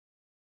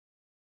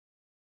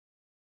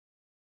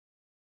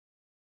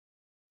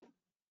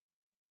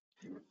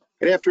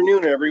Good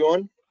afternoon,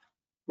 everyone.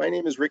 My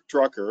name is Rick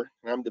Drucker,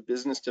 and I'm the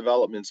Business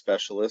Development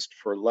Specialist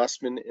for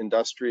Lessman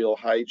Industrial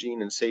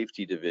Hygiene and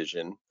Safety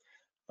Division,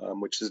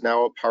 which is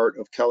now a part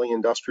of Kelly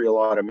Industrial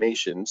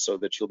Automation, so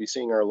that you'll be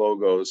seeing our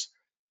logos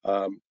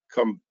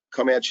come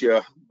at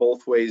you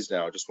both ways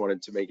now. Just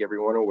wanted to make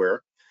everyone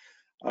aware.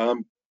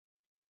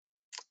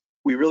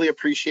 We really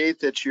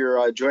appreciate that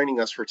you're joining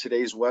us for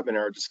today's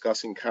webinar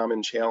discussing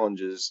common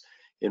challenges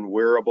in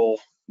wearable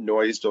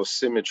noise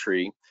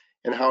dosimetry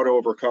and how to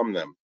overcome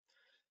them.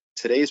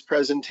 Today's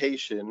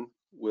presentation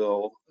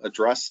will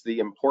address the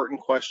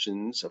important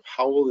questions of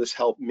how will this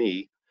help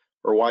me,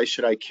 or why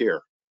should I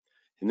care?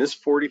 In this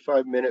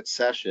 45-minute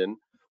session,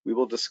 we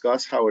will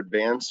discuss how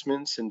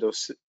advancements in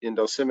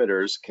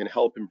dosimeters can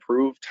help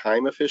improve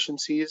time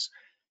efficiencies,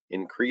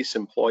 increase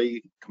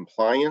employee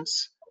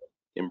compliance,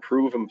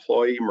 improve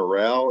employee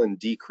morale, and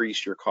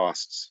decrease your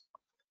costs.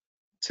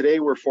 Today,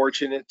 we're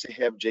fortunate to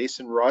have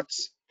Jason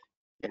Rutz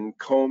and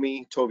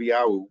Komi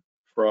Toviau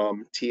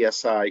from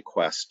TSI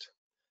Quest.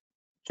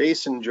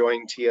 Jason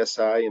joined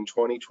TSI in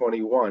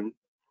 2021,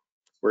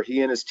 where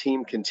he and his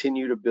team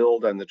continue to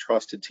build on the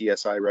trusted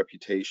TSI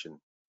reputation.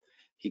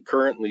 He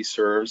currently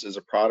serves as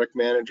a product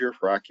manager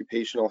for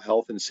occupational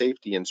health and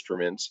safety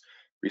instruments,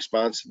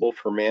 responsible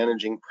for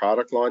managing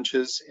product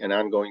launches and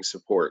ongoing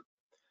support.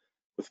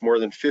 With more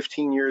than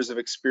 15 years of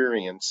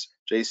experience,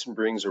 Jason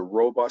brings a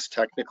robust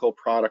technical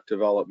product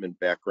development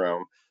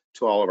background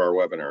to all of our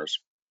webinars.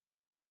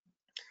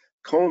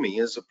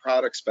 Komi is a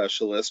product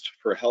specialist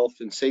for health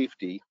and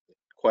safety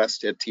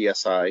Quest at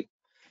TSI,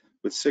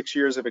 with 6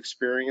 years of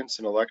experience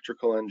in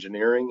electrical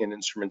engineering and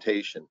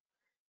instrumentation.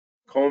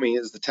 Komi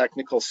is the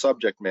technical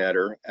subject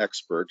matter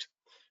expert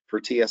for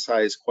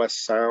TSI's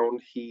Quest sound,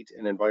 heat,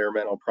 and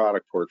environmental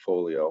product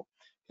portfolio,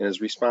 and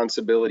his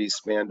responsibilities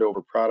spanned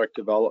over product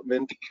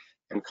development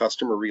and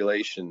customer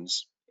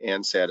relations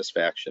and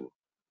satisfaction.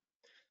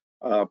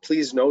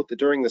 Please note that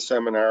during the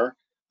seminar,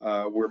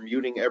 we're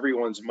muting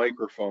everyone's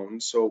microphone,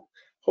 so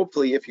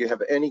hopefully if you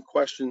have any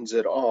questions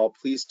at all,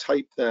 please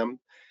type them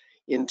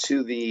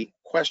into the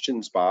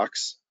questions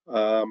box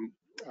on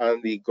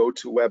the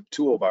GoToWeb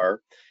toolbar,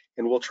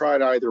 and we'll try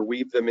to either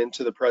weave them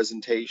into the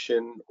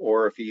presentation,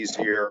 or if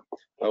easier,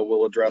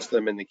 we'll address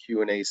them in the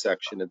Q&A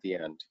section at the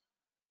end.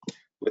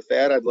 With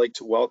that, I'd like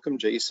to welcome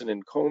Jason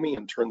and Komi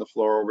and turn the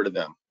floor over to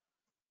them.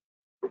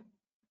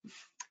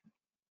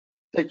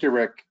 Thank you,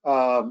 Rick.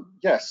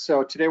 Yes,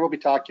 so today we'll be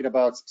talking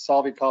about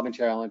solving common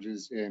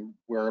challenges in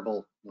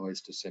wearable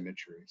noise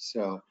dosimetry.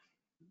 So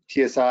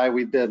TSI,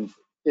 we've been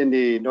in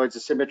the noise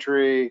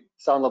dosimetry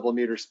sound level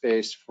meter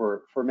space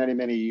for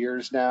many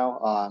years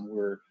now.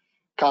 We're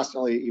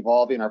constantly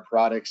evolving our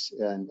products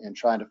and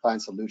trying to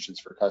find solutions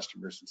for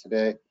customers. And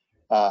today,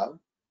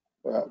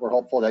 we're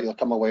hopeful that you'll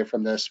come away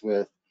from this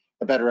with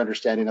a better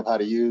understanding of how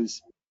to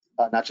use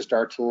not just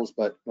our tools,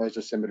 but noise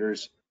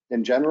dosimeters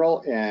in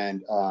general,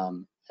 and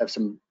have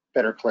some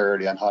better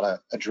clarity on how to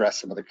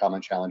address some of the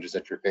common challenges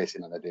that you're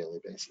facing on a daily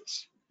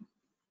basis.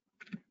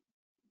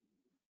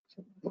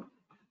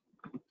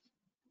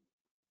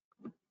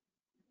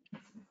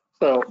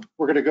 So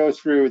we're going to go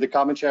through the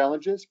common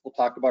challenges. We'll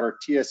talk about our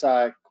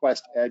TSI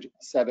Quest Edge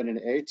 7 and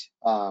 8.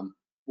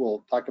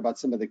 We'll talk about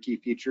some of the key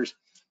features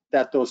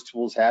that those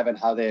tools have and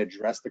how they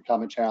address the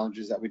common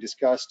challenges that we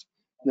discussed.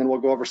 And then we'll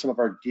go over some of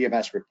our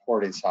DMS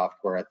reporting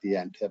software at the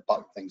end to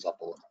button things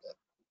up a little bit.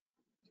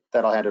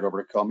 That I'll hand it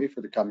over to Komi for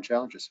the common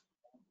challenges.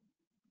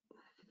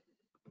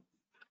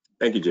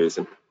 Thank you,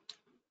 Jason.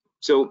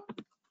 So,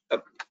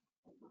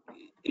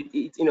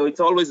 it's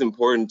always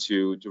important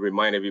to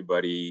remind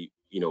everybody,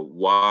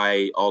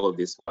 why all of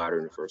this matter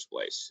in the first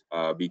place,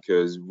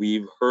 because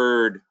we've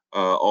heard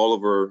all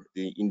over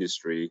the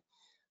industry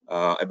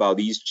about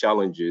these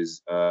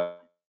challenges, and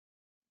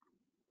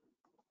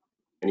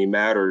it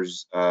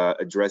matters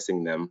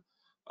addressing them,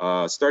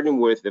 starting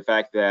with the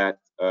fact that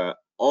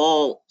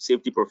all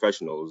safety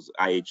professionals,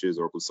 IHs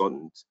or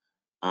consultants,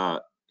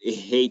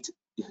 hate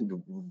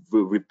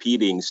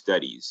repeating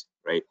studies,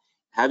 right?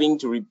 Having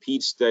to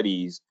repeat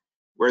studies,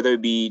 whether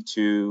it be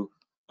to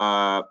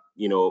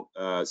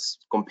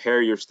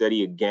compare your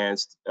study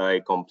against a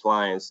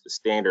compliance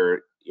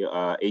standard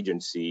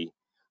agency,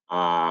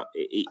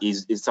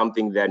 is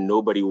something that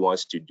nobody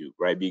wants to do,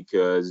 right?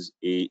 Because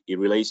it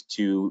relates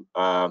to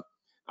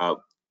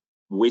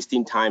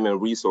wasting time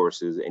and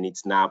resources, and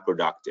it's not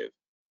productive.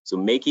 So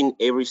making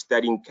every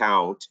study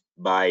count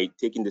by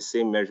taking the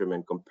same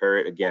measurement, compare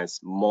it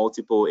against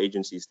multiple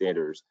agency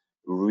standards,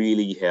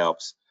 really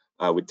helps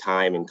with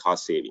time and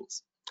cost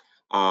savings.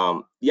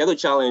 The other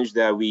challenge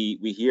that we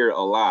hear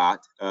a lot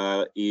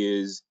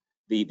is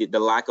the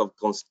lack of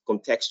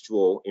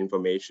contextual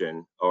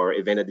information or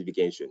event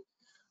identification.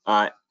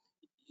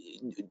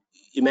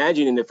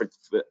 Imagine in a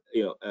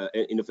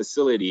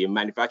facility, a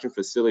manufacturing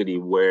facility,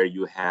 where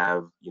you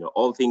have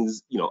all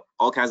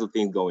kinds of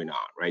things going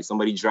on, right?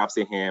 Somebody drops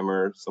a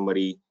hammer,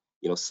 somebody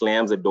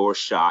slams a door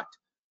shut,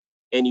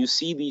 and you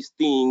see these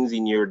things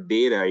in your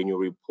data, in your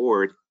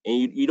report,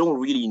 and you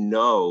don't really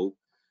know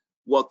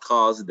what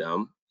caused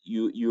them.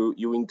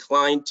 you're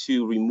inclined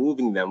to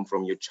removing them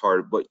from your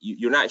chart, but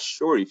you're not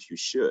sure if you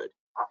should,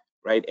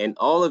 right? And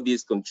all of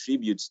this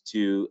contributes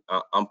to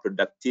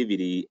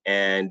unproductivity,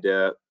 and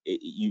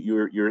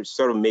you're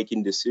sort of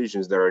making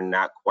decisions that are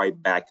not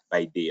quite backed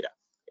by data.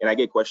 And I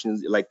get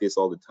questions like this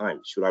all the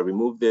time: should I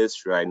remove this?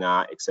 Should I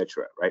not?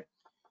 Etc. Right?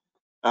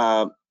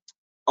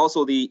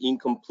 Also, the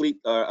incomplete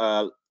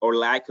or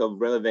lack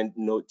of relevant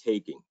note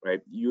taking.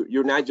 Right?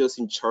 You're not just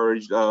in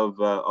charge of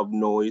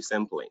noise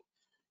sampling.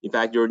 In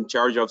fact, you're in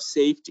charge of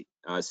safety.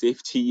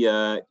 Safety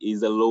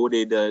is a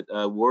loaded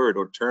word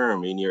or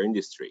term in your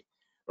industry,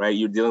 right?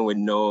 You're dealing with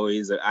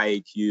noise, or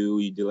IAQ.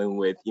 You're dealing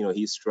with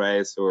heat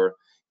stress or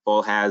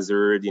fall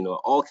hazard.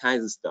 All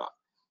kinds of stuff.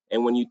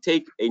 And when you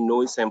take a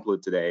noise sample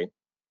today,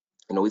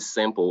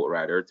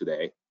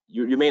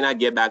 you may not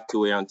get back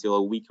to it until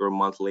a week or a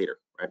month later,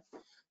 right?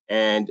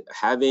 And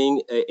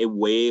having a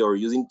way or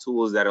using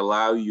tools that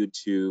allow you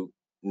to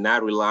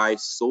not rely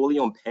solely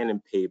on pen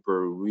and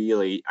paper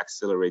really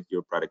accelerate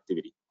your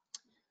productivity.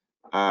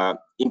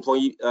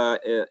 Employee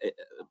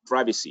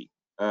privacy.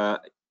 2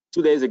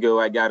 days ago,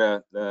 I got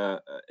an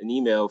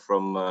email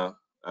from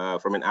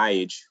an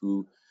aide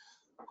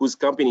whose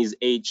company's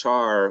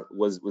HR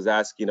was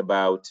asking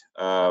about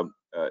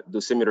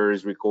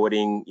dosimeters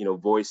recording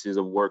voices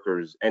of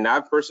workers, and I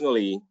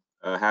personally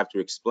have to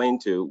explain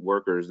to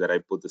workers that I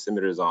put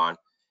dosimeters on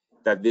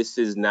that this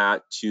is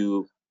not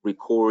to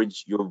record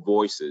your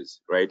voices,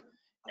 right?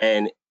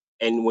 And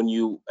when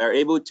you are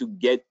able to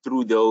get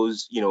through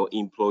those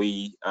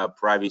employee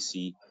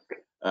privacy,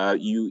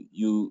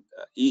 employees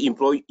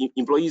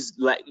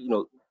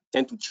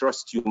tend to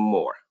trust you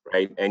more,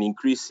 right? And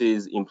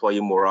increases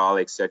employee morale,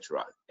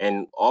 etc.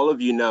 And all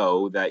of you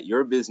know that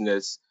your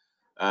business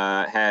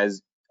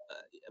has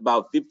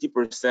about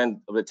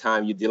 50% of the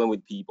time you're dealing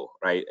with people,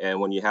 right? And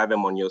when you have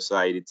them on your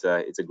side, it's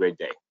a great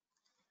day.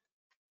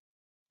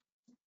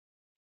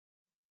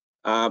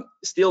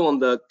 Still on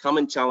the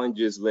common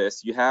challenges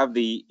list, you have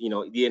the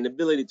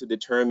inability to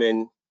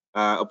determine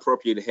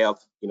appropriate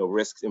health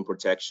risks and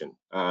protection,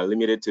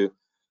 limited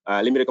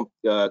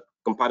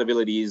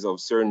compatibilities of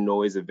certain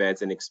noise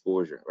events and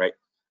exposure, right?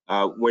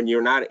 When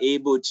you're not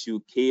able to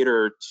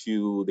cater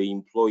to the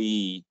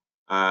employee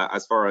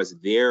as far as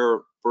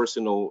their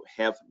personal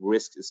health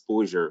risk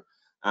exposure,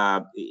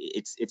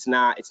 it's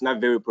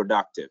not very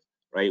productive,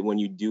 right? When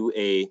you do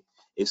a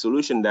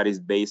solution that is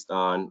based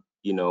on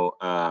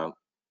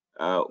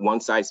one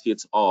size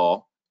fits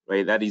all,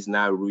 right? That is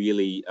not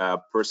really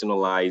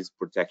personalized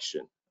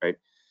protection, right?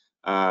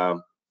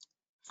 How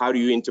do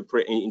you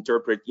interpret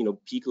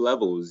peak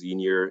levels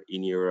in your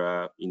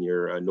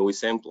noise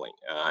sampling,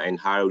 and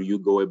how do you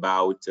go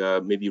about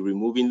maybe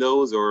removing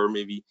those or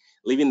maybe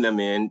leaving them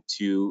in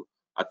to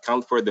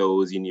account for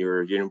those in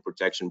your general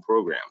protection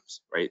programs,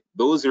 right?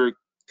 Those are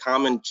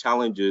common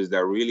challenges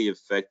that really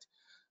affect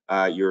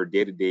your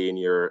day-to-day and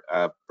your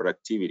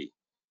productivity,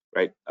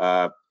 right?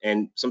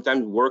 And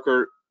sometimes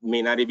worker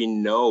may not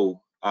even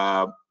know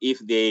if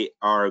they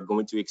are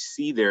going to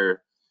exceed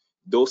their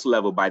dose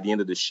level by the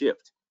end of the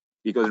shift.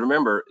 Because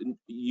remember,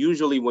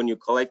 usually when you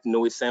collect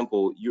noise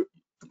sample,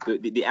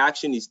 the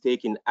action is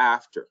taken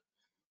after,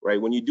 right?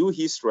 When you do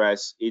heat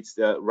stress, it's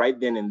right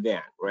then and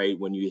then, right?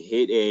 When you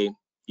hit a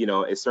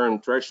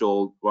certain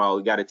threshold, well,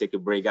 you got to take a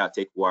break out,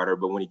 take water.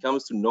 But when it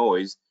comes to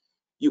noise,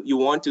 you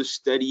want to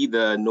study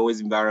the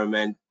noise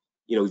environment,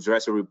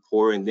 dress a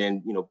report, and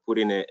then put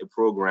in a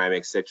program,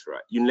 etc.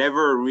 You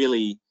never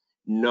really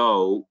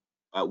know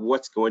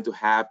what's going to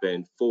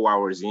happen 4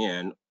 hours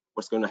in,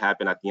 what's going to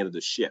happen at the end of the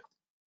shift.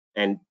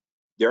 And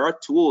there are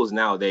tools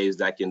nowadays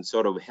that can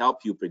sort of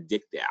help you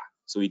predict that,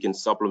 so you can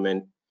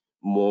supplement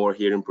more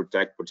hearing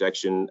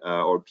protection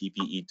or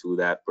PPE to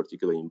that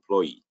particular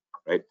employee,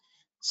 right?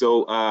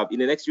 So in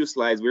the next few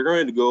slides, we're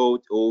going to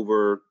go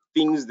over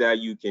things that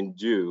you can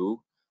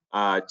do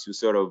to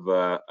sort of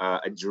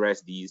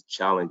address these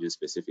challenges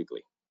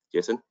specifically.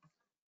 Jason?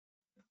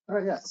 All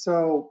right, yeah.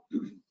 So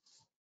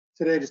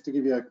today, just to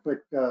give you a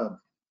quick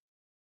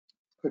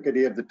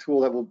idea of the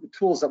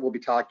tools that we'll be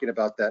talking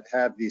about that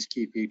have these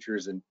key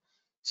features and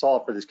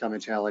solve for these common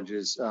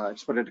challenges. I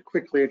just wanted to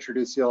quickly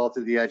introduce you all to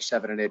the Edge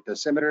 7 and 8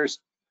 dosimeters.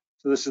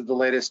 So this is the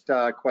latest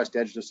Quest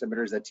Edge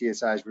dosimeters that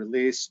TSI has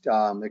released.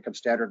 They come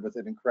standard with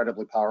an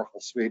incredibly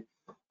powerful suite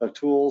of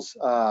tools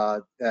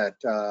that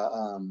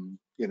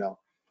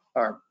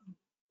are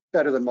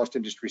better than most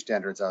industry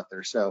standards out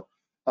there. So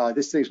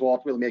these things will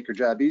ultimately make your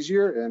job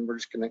easier, and we're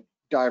just going to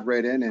dive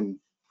right in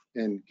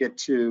and get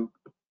to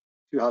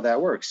how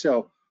that works.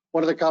 So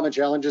one of the common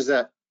challenges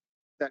that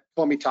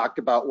Comey talked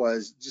about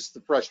was just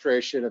the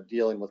frustration of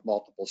dealing with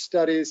multiple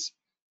studies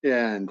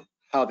and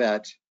how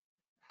that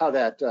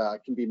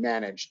can be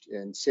managed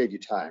and save you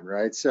time,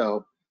 right?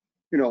 So,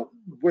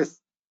 with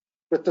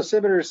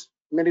dosimeters,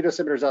 many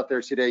dosimeters out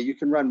there today, you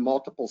can run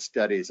multiple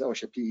studies: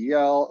 OSHA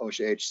PEL,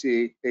 OSHA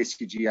HC,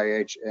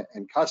 ACGIH,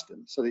 and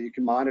custom, so that you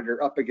can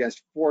monitor up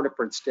against 4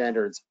 different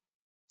standards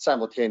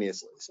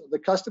simultaneously. So the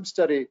custom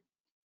study,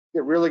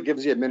 it really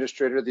gives the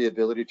administrator the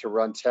ability to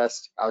run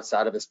tests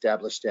outside of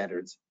established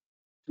standards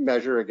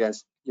measure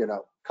against,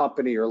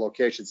 company or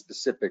location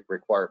specific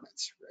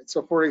requirements. Right?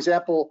 So for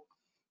example,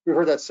 we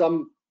heard that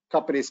some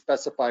companies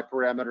specify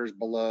parameters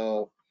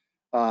below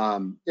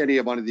any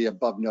of one of the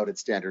above noted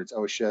standards,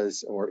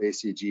 OSHA's or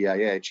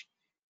ACGIH.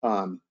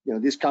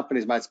 These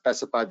companies might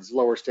specify these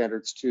lower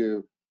standards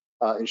to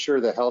ensure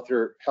the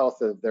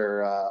health of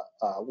their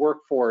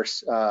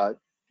workforce,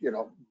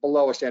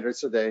 below a standard,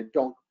 so they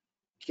don't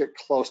get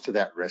close to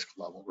that risk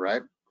level,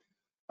 right?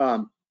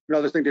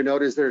 Another thing to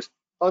note is there's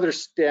other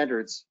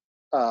standards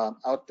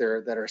out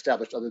there that are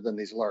established other than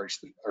these large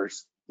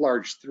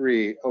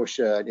three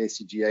OSHA and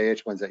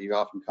ACGIH ones that you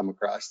often come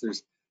across.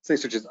 There's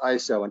things such as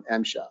ISO and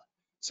MSHA.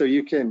 So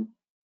you can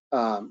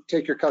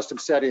take your custom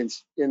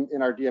settings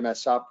in our DMS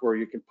software.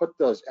 You can put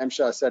those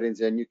MSHA settings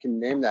in. You can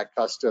name that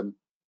custom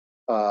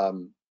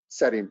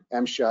setting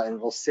MSHA, and it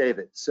will save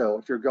it. So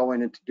if you're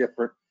going into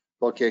different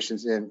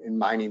locations in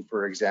mining,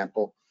 for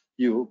example,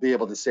 you will be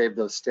able to save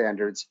those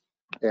standards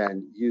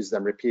and use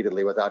them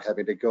repeatedly without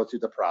having to go through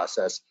the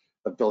process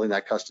of building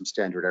that custom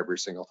standard every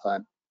single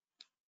time.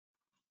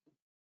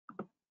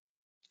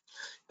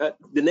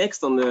 The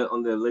next on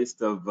the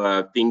list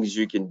of things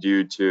you can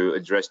do to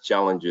address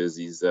challenges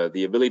is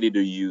the ability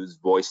to use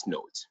voice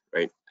notes,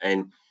 right?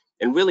 And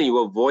really,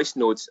 what voice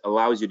notes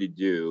allows you to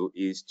do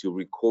is to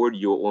record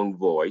your own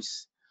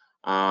voice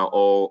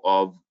or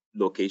of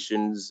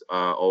locations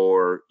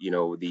or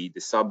the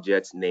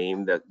subject's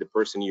name, that the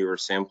person you're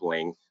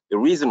sampling, the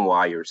reason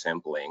why you're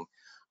sampling,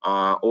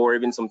 or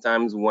even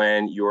sometimes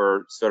when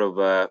you're sort of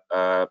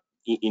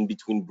in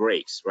between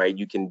breaks, right?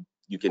 You can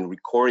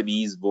record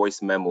these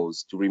voice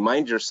memos to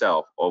remind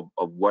yourself of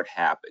what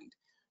happened.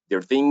 There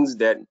are things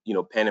that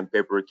pen and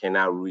paper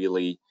cannot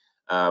really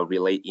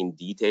relate in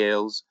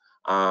details,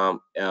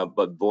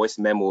 but voice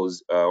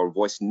memos or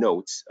voice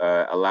notes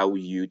allow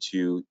you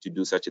to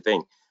do such a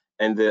thing.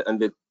 And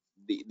the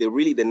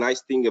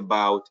nice thing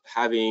about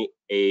having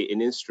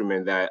an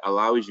instrument that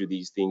allows you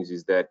these things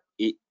is that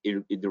it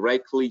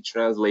directly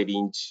translates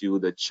into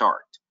the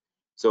chart.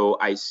 So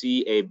I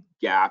see a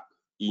gap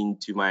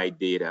into my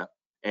data,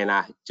 and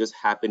I just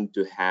happen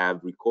to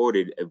have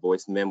recorded a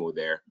voice memo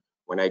there.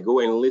 When I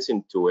go and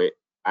listen to it,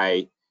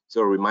 I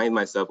sort of remind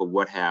myself of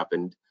what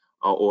happened,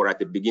 or at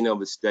the beginning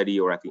of a study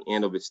or at the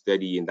end of a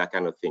study, and that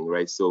kind of thing,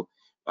 right? So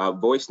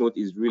voice note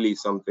is really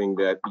something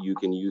that you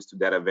can use to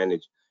that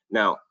advantage.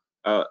 Now,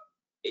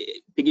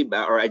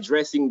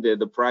 addressing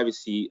the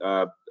privacy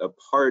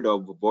part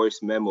of voice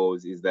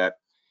memos is that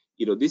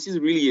this is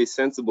really a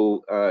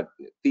sensible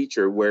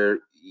feature where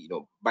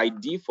by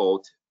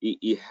default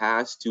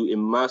it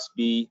must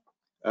be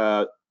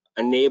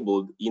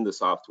enabled in the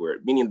software,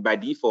 meaning by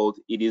default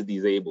it is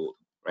disabled,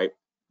 right?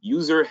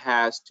 User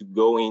has to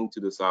go into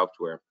the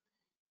software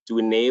to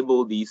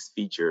enable this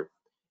feature,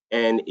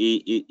 and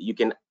you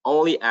can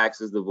only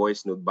access the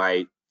voice note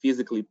by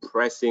physically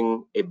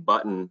pressing a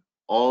button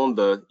on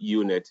the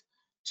unit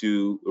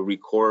to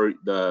record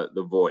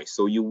the voice.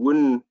 So you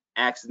wouldn't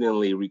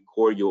accidentally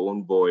record your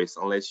own voice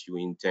unless you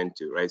intend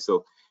to, right?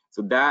 So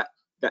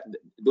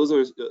those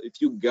are a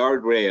few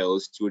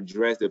guardrails to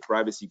address the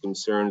privacy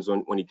concerns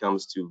when it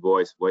comes to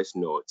voice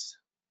notes.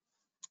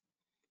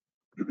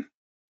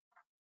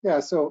 Yeah,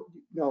 so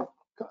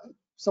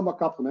somewhat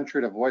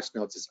complementary to voice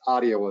notes is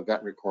audio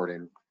event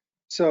recording.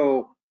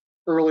 So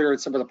earlier in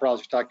some of the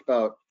problems we talked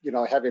about,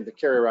 having to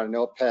carry around a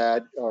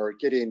notepad or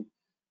getting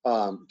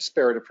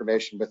disparate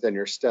information within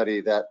your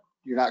study that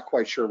you're not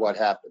quite sure what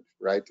happened,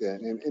 right?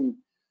 And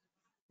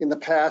in the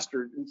past,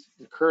 or in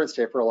the current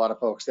state for a lot of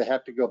folks, they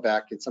have to go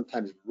back and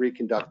sometimes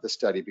reconduct the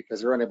study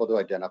because they're unable to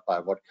identify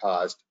what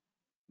caused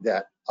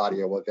that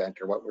audio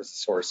event or what was the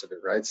source of it,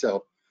 right?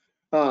 So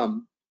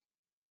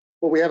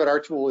what we have at our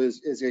tool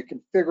is a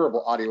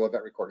configurable audio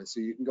event recording. So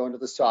you can go into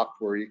the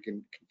software, you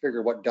can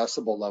configure what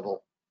decibel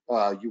level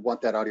you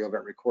want that audio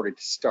event recording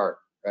to start,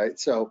 right?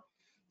 So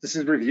this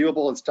is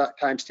reviewable and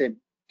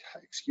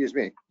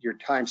your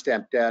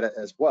timestamp data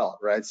as well,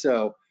 right?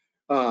 So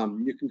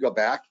you can go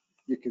back,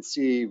 you can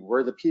see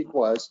where the peak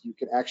was, you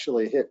can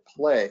actually hit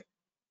play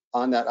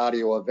on that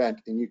audio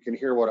event and you can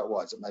hear what it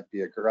was. It might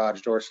be a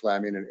garage door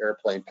slamming, an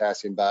airplane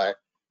passing by,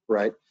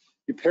 right?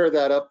 You pair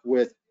that up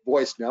with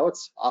voice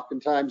notes.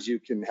 Oftentimes you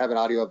can have an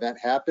audio event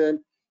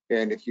happen,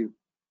 and if you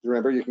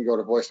remember, you can go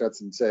to voice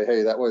notes and say,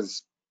 hey, that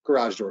was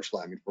garage door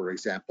slamming, for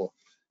example.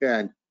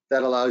 And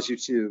that allows you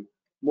to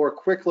more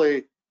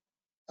quickly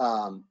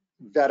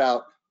vet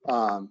out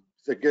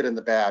the good and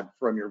the bad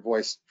from your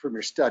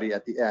study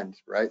at the end,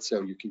 right?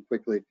 So you can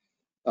quickly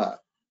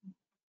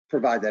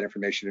provide that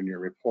information in your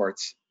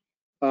reports.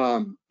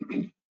 Again,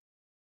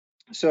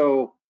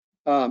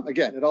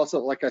 it also,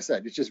 like I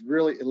said, it just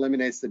really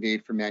eliminates the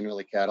need for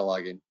manually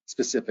cataloging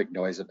specific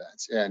noise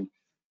events. And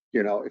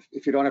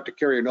if you don't have to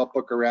carry a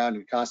notebook around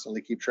and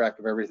constantly keep track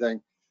of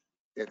everything,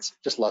 it's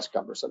just less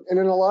cumbersome. And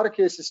in a lot of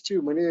cases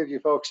too, many of you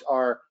folks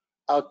are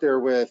out there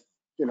with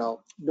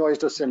noise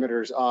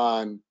dosimeters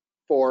on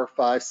 4,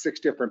 5, 6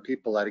 different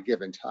people at a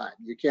given time.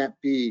 You can't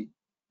be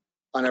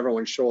on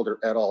everyone's shoulder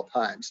at all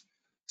times.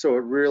 So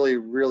it really,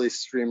 really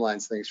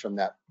streamlines things from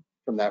that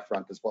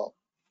front as well.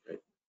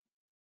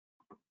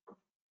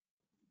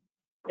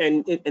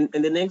 And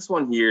the next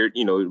one here,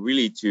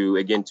 really to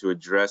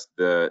address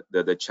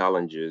the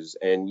challenges,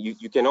 and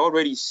you can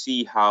already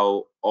see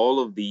how all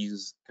of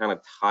these kind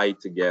of tie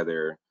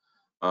together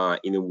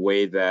in a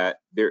way that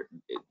they're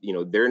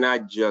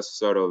not just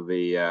sort of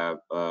a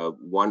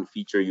one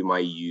feature you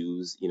might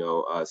use,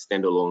 a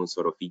standalone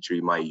sort of feature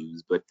you might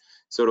use, but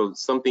sort of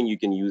something you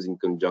can use in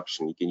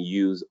conjunction. You can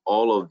use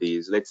all of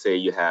these. Let's say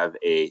you have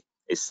a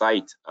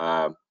site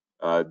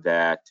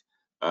that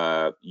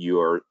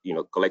you're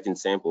collecting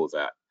samples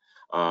at.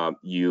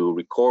 You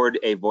record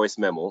a voice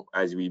memo,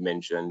 as we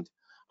mentioned.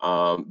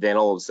 Then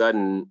all of a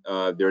sudden,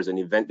 there's an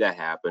event that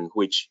happened,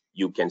 which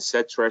you can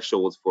set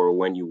thresholds for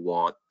when you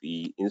want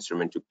the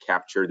instrument to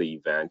capture the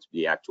event,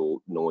 the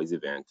actual noise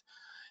event.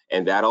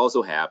 And that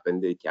also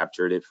happened. They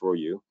captured it for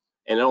you.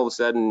 And all of a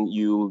sudden,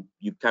 you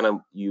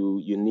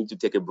need to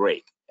take a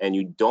break, and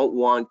you don't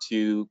want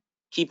to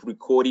keep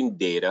recording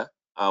data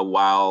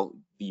while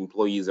the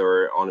employees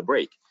are on a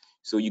break.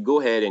 So you go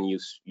ahead and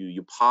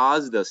you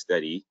pause the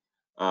study,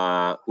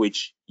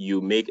 which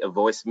you make a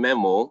voice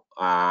memo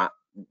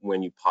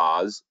when you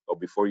pause, or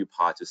before you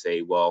pause, to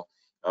say, well,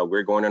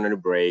 we're going on a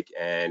break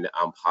and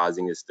I'm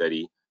pausing the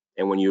study.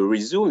 And when you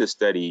resume the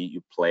study,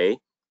 you play,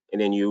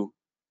 and then you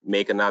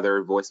make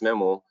another voice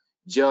memo,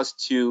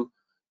 just to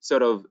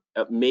sort of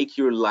make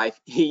your life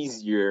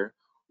easier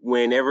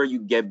whenever you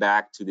get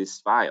back to this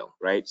file,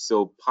 right?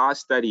 So pause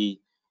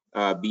study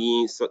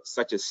being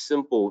such a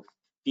simple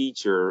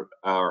feature,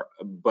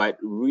 but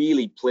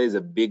really plays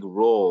a big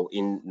role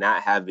in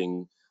not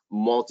having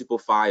multiple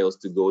files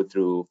to go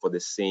through for the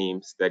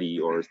same study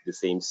or the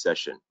same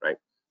session, right?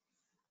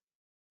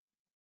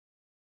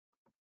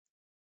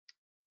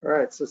 All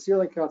right, so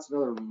ceiling count's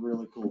another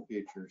really cool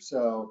feature.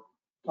 So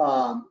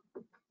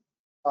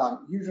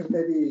users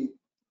maybe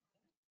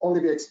only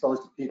be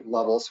exposed to peak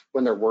levels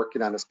when they're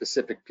working on a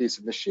specific piece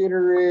of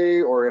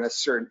machinery or in a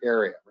certain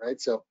area,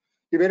 right? So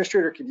the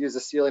administrator could use the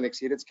ceiling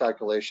exceedance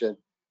calculation,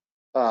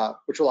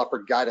 which will offer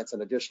guidance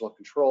on additional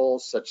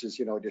controls, such as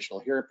additional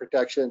hearing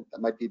protection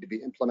that might need to be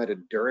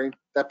implemented during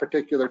that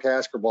particular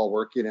task or while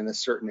working in a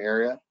certain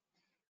area.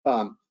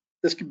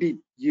 This could be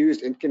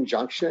used in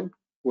conjunction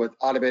with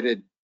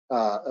automated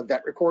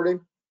event recording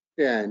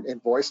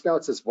and voice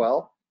notes as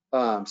well.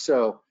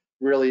 So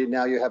really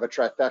now you have a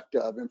trifecta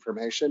of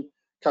information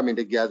coming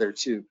together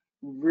to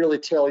really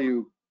tell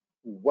you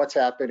what's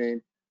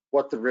happening,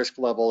 what the risk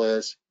level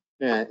is,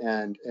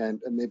 and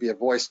maybe a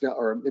voice note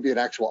or maybe an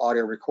actual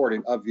audio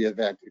recording of the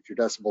event if your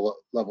decibel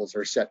levels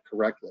are set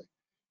correctly.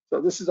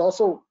 So this is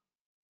also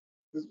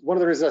one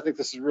of the reasons I think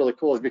this is really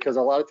cool, is because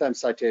a lot of times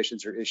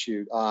citations are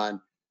issued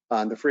on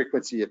the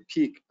frequency of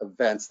peak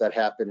events that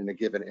happen in a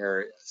given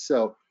area.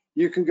 So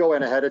you can go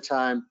in ahead of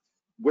time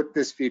with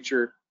this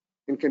feature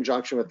in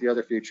conjunction with the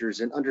other features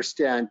and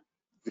understand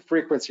the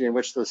frequency in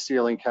which those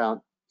ceiling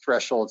count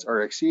thresholds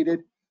are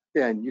exceeded,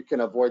 and you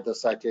can avoid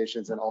those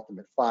citations and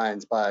ultimate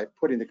fines by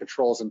putting the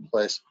controls in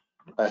place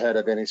ahead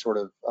of any sort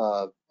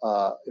of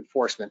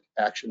enforcement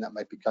action that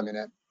might be coming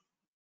in.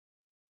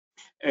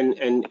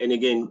 And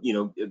again,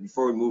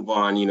 before we move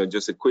on,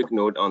 just a quick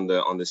note on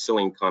the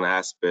ceiling count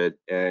aspect,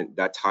 and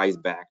that ties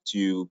back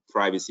to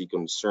privacy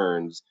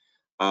concerns.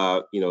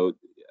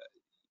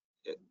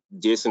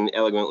 Jason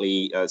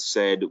elegantly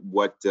said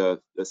what the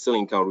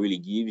ceiling count really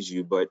gives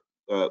you, but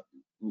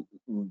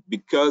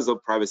because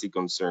of privacy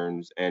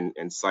concerns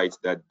and sites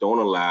that don't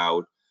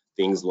allow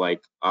things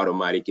like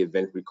automatic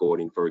event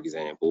recording, for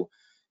example,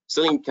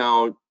 ceiling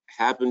count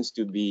happens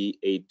to be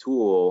a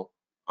tool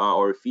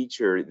or a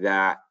feature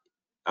that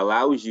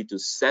allows you to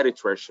set a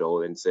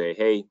threshold and say,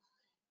 hey,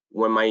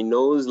 when my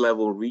noise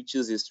level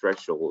reaches this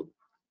threshold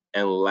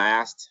and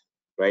lasts,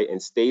 right,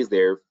 and stays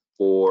there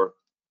for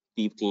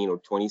 15 or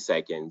 20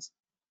 seconds,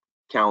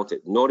 count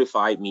it,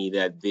 notify me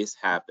that this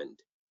happened,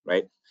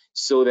 right?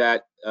 So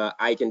that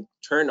I can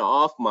turn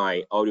off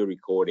my audio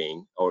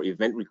recording or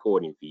event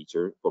recording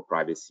feature for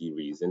privacy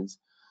reasons,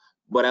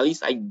 but at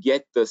least I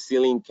get the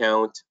ceiling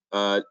count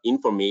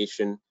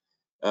information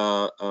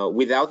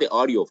without the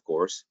audio, of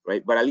course,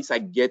 right? But at least I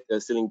get the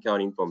ceiling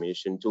count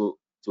information to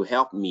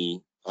help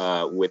me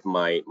with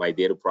my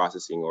data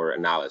processing or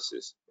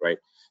analysis, right?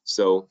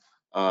 So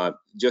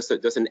just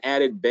an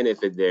added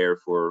benefit there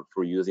for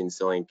using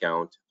ceiling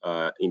count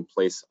in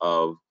place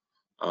of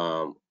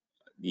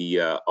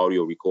the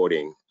audio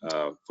recording,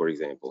 for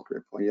example.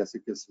 Great point. Yes,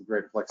 it gives some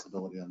great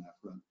flexibility on that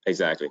front.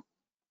 Exactly.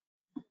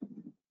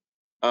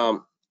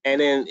 And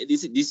then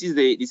this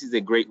is a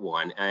great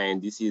one,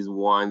 and this is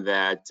one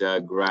that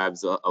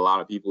grabs a lot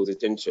of people's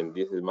attention.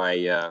 This is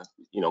my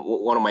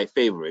one of my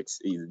favorites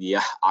is the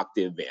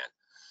octave band.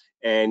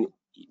 And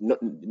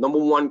number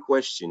one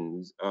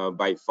questions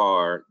by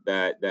far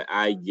that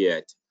I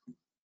get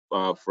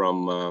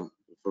from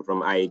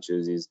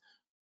IHs is,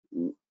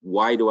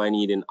 why do I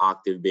need an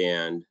octave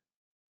band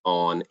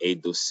on a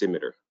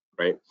dosimeter,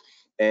 right?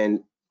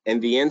 And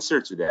the answer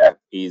to that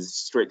is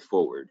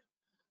straightforward.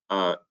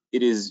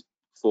 It is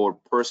for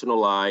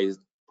personalized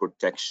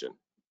protection,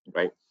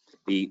 right?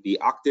 The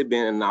octave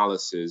band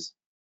analysis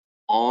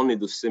on a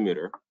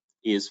dosimeter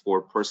is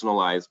for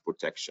personalized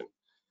protection.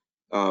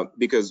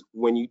 Because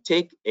when you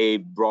take a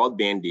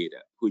broadband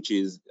data, which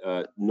is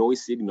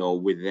noise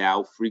signal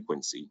without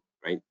frequency,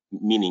 right?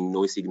 Meaning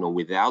noise signal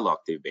without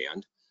octave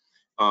band,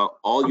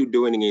 all you're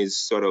doing is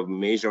sort of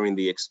measuring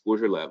the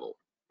exposure level,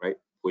 right?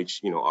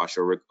 Which, you know,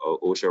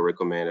 OSHA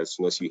recommend as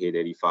soon as you hit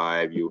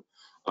 85, you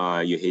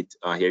hit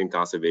hearing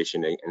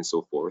conservation and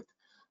so forth.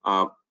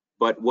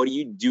 But what do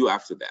you do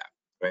after that,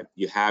 right?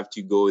 You have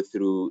to go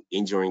through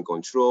engineering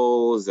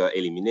controls,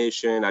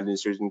 elimination,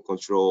 administration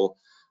control,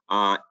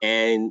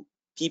 and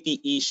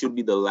PPE should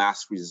be the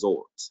last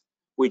resort,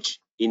 which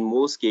in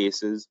most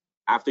cases,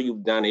 after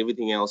you've done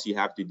everything else you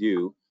have to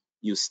do,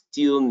 you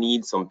still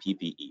need some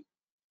PPE.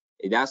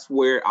 That's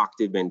where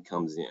octave band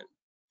comes in,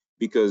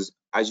 because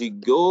as you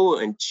go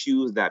and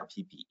choose that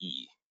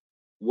PPE,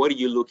 what are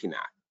you looking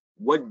at?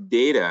 What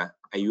data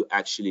are you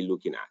actually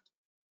looking at?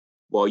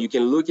 Well, you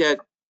can look at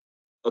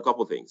a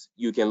couple things.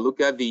 You can look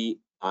at the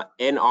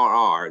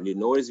NRR, the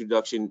noise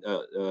reduction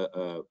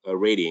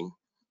rating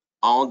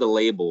on the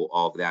label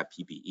of that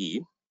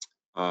PPE,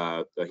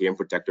 the hearing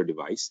protector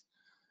device,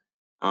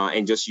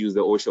 and just use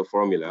the OSHA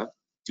formula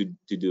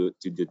to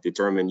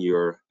determine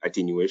your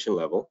attenuation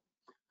level.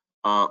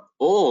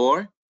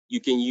 Or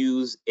you can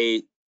use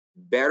a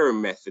better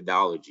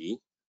methodology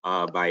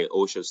by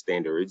OSHA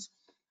standards,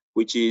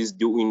 which is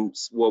doing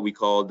what we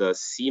call the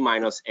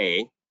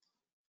C-A,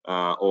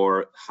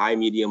 or high,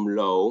 medium,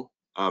 low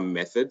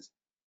method.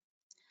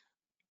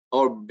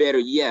 Or better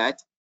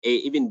yet, a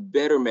even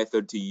better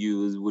method to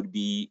use would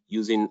be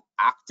using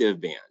octave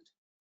band.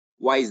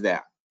 Why is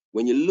that?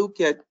 When you look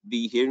at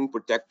the hearing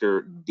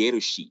protector data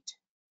sheet,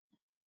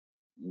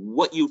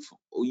 what you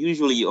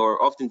usually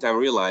or oftentimes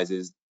realize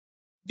is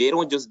they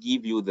don't just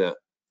give you the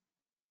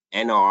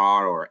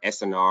NRR or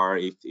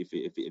SNR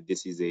if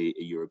this is a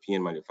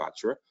European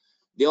manufacturer.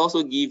 They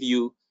also give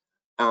you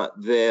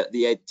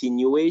the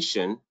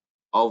attenuation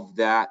of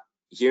that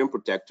hearing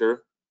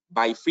protector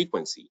by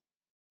frequency.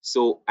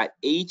 So at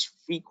each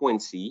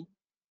frequency,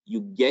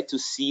 you get to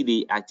see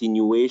the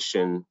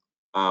attenuation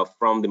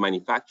from the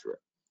manufacturer.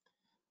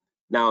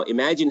 Now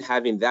imagine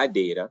having that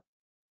data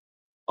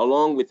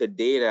along with the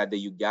data that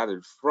you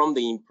gathered from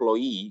the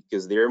employee,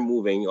 because they're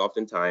moving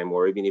oftentimes,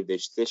 or even if they're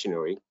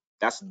stationary,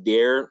 that's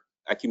their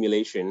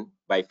accumulation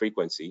by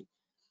frequency.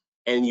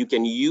 And you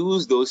can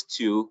use those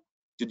two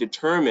to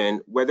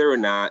determine whether or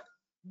not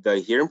the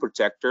hearing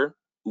protector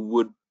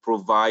would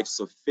provide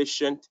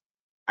sufficient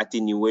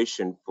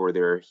attenuation for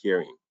their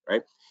hearing,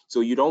 right?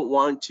 So you don't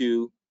want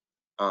to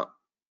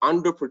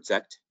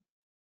underprotect,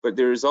 but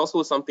there is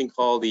also something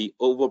called the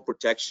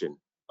overprotection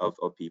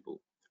of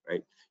people,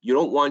 right? You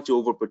don't want to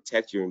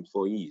overprotect your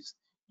employees.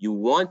 You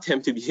want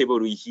them to be able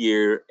to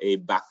hear a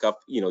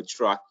backup,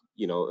 truck,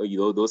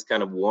 those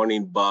kind of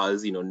warning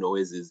buzz,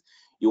 noises.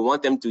 You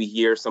want them to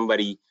hear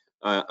somebody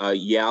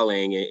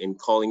yelling and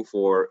calling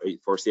for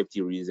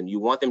safety reason. You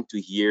want them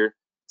to hear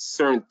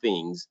certain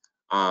things.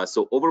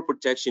 So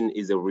overprotection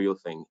is a real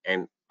thing,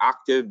 and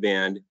octave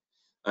band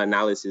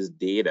analysis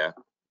data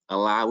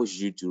allows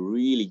you to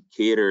really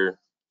cater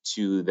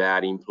to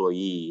that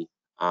employee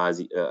as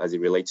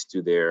it relates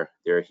to their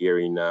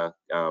hearing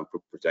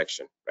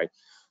protection, right?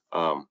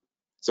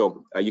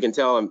 So you can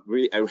tell I'm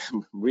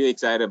really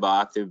excited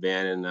about octave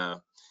band,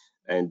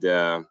 and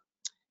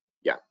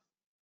yeah.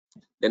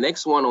 The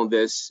next one on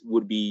this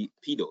would be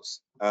PDOS.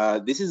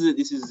 This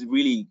is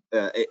really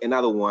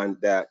another one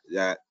that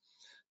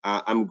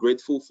I'm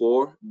grateful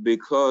for,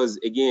 because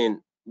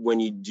again, when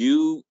you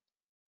do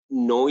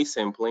noise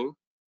sampling,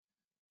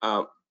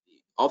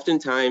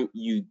 oftentimes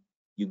you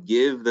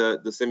give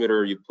the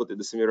dosimeter, you put the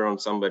dosimeter on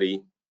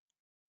somebody,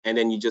 and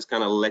then you just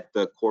kind of let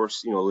the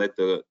course,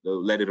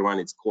 let it run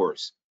its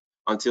course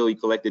until you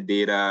collect the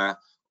data.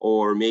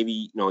 Or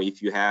maybe,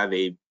 if you have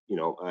a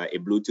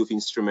Bluetooth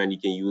instrument, you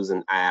can use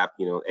an app,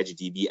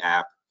 HDB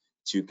app,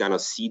 to kind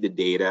of see the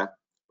data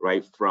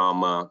right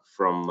from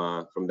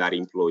that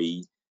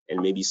employee,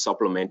 and maybe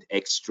supplement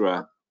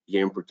extra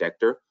hearing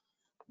protector.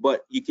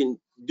 But you can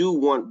do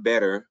one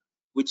better,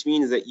 which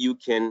means that you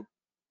can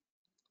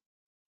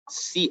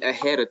see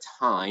ahead of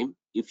time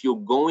if you're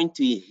going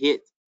to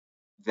hit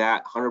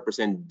that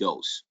 100%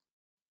 dose,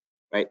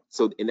 right?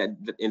 So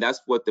and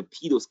that's what the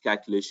PDOS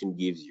calculation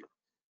gives you.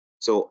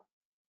 So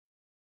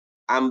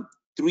I'm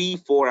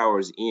 3-4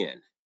 hours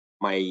in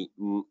my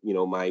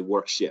my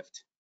work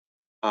shift.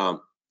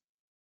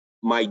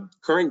 My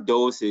current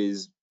dose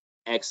is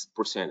X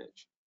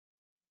percentage.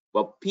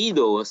 Well,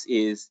 PDOS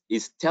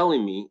is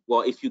telling me,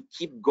 well, if you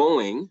keep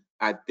going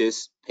at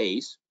this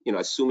pace,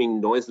 assuming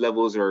noise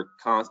levels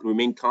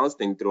remain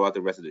constant throughout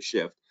the rest of the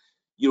shift,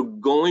 you're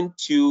going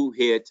to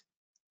hit,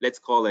 let's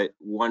call it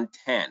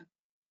 110,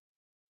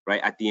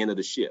 right, at the end of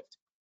the shift,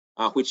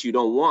 which you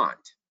don't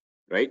want,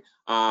 right?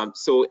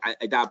 So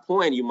at that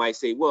point, you might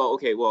say, well,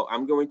 okay, well,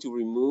 I'm going to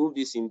remove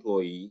this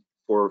employee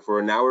for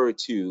an hour or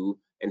two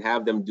and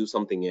have them do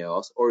something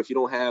else. Or if you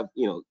don't have,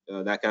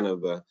 that kind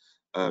of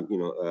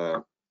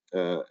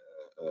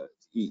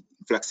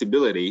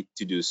flexibility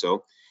to do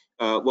so,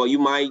 well, you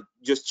might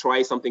just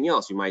try something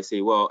else. You might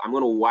say, well, I'm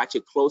going to watch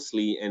it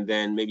closely and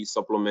then maybe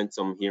supplement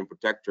some hearing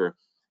protector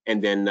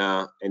and then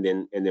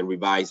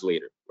revise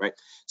later, right?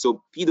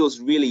 So PDOS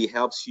really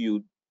helps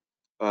you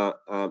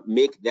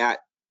make that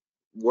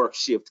work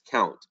shift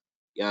count,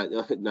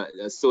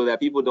 so that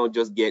people don't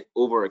just get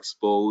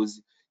overexposed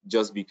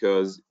just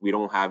because we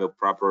don't have a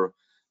proper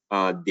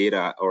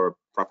data or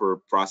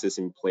proper process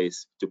in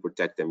place to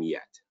protect them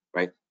yet,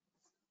 right?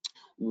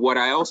 What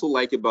I also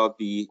like about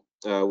the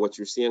what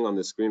you're seeing on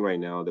the screen right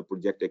now, the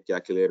projected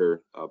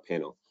calculator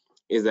panel,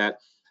 is that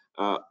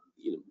a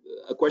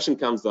question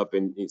comes up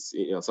and it's,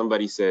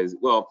 somebody says,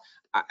 well,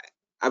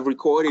 I've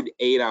recorded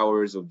 8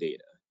 hours of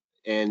data,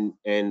 and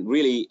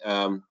really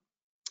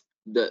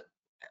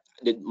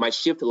my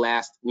shift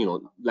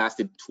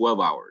lasted 12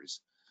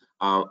 hours.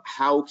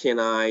 How can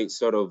I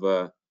sort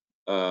of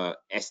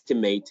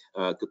estimate,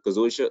 because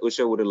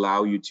OSHA would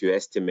allow you to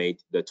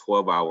estimate the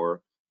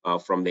 12-hour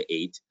from the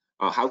 8.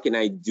 How can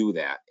I do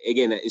that?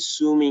 Again,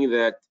 assuming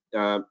that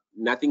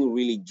nothing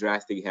really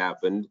drastic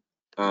happened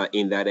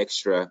in that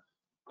extra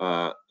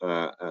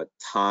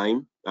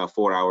time,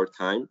 4-hour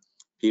time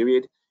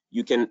period,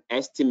 you can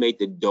estimate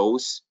the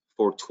dose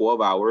for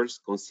 12 hours,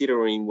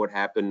 considering what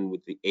happened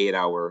with the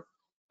 8-hour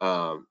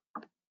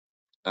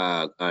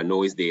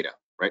noise data,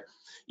 right?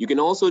 You can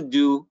also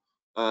do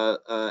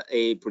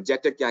a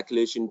projected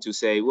calculation to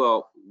say,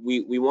 well,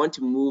 we want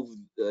to move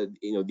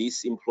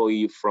this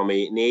employee from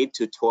an 8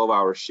 to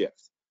 12-hour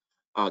shift.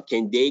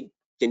 Can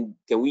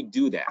we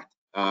do that,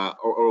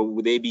 or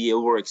would they be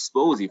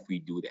overexposed if we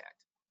do that,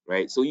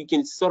 right? So you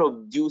can sort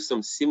of do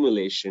some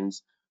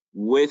simulations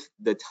with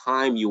the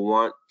time you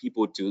want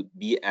people to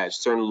be at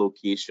certain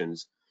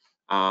locations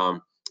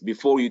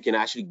before you can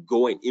actually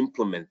go and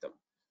implement them.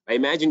 I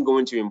imagine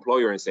going to your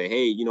employer and say,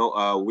 hey,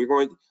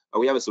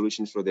 we have a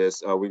solution for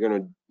this. We're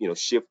going to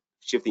shift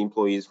the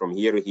employees from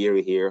here to here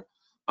to here,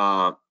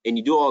 and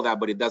you do all that,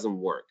 but it doesn't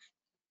work,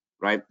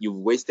 right? You've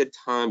wasted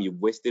time, you've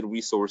wasted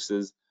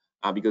resources,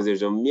 because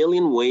there's a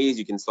million ways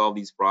you can solve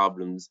these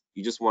problems.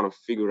 You just want to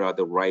figure out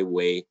the right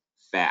way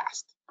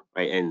fast,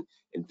 right? And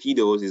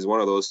PDOS is one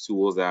of those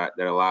tools that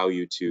allow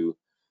you to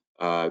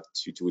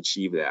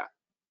achieve that.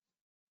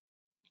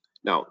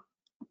 Now,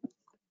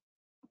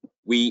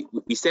 we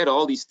said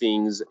all these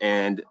things,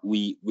 and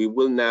we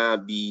will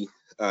not be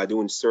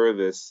doing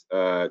service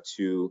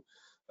to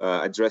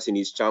addressing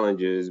these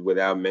challenges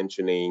without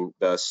mentioning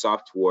the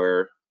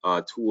software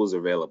tools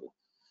available.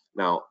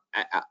 Now,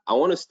 I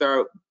want to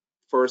start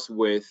first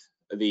with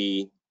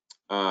the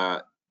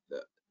app,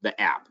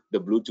 the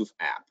Bluetooth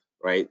app,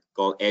 right,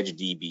 called Edge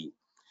DB.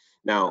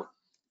 Now,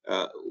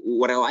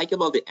 what I like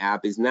about the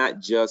app is not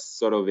just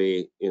sort of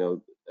a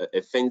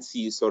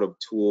fancy sort of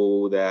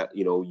tool that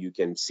you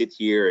can sit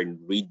here and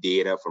read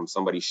data from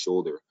somebody's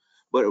shoulder,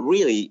 but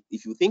really,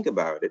 if you think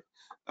about it,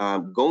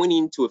 going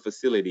into a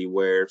facility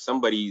where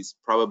somebody's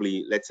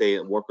probably, let's say,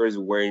 workers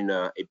wearing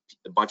a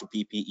bunch of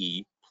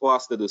PPE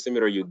plus the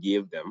dosimeter you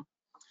give them.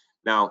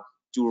 Now,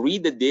 to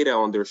read the data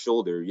on their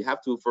shoulder, you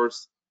have to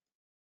first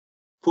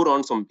put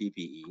on some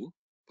PPE,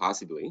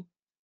 possibly,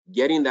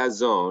 get in that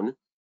zone,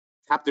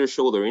 tap their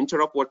shoulder,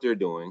 interrupt what they're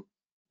doing,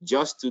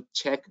 just to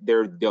check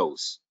their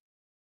dose.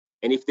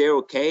 And if they're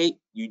okay,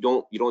 you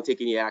don't take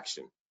any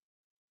action,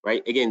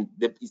 right? Again,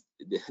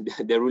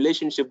 the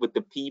relationship with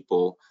the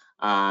people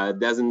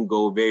doesn't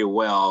go very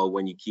well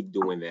when you keep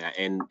doing that.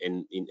 And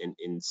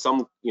in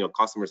some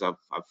customers have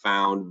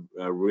found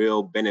a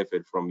real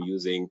benefit from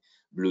using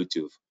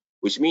Bluetooth,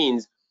 which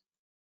means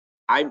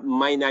I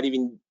might not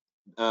even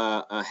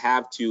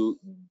have to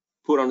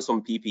put on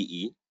some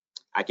PPE.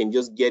 I can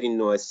just get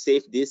into a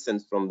safe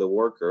distance from the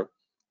worker,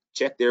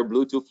 check their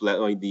Bluetooth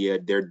level,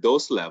 their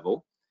dose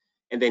level,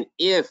 and then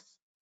if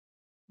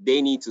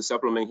they need to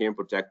supplement hearing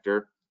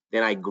protector,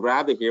 then I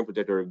grab the hearing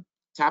protector,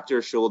 tap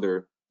their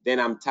shoulder, then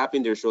I'm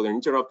tapping their shoulder,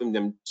 interrupting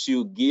them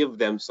to give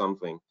them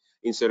something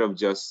instead of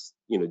just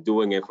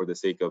doing it for the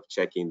sake of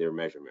checking their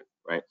measurement,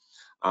 right?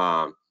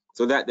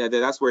 So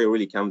that's where it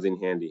really comes in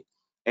handy.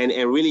 And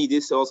really,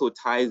 this also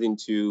ties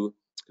into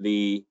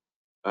the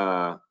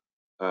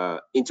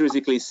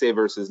intrinsically safe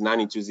versus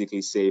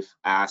non-intrinsically safe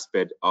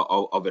aspect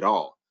of it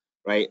all,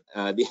 right?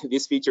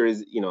 This feature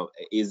is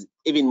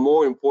even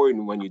more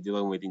important when you're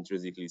dealing with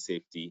intrinsically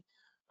safety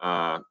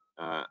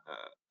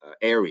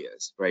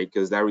areas, right?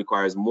 Because that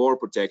requires more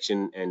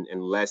protection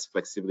and less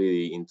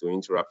flexibility into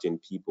interrupting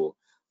people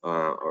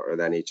or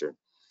that nature.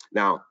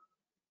 Now,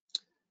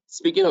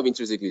 speaking of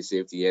intrinsically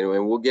safety, and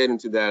we'll get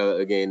into that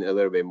again a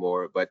little bit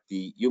more, but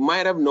you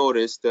might have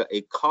noticed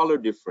a color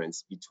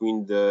difference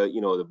between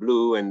the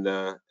blue and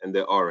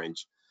the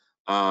orange.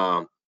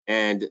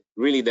 And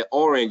really, the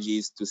orange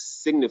is to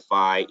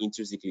signify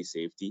intrinsically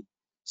safety,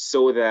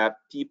 so that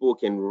people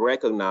can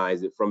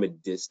recognize it from a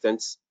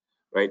distance,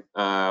 right?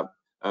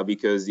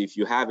 Because if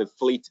you have a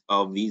fleet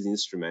of these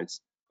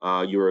instruments,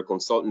 you're a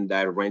consultant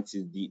that rents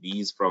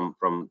these from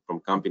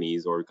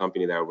companies, or a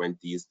company that rent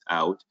these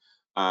out.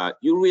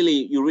 You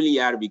really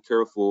have to be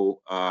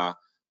careful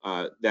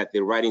that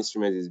the right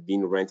instrument is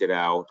being rented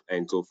out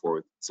and so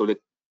forth. So the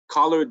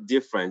color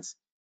difference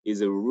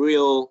is a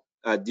real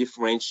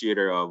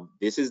differentiator of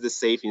this is the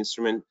safe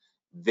instrument,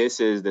 this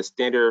is the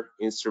standard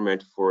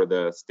instrument for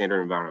the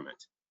standard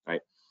environment,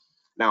 right?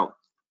 Now,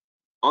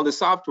 on the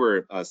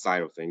software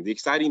side of things, the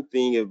exciting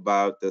thing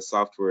about the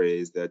software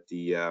is that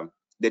the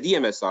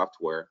DMS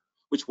software,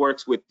 which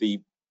works with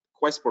the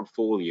Quest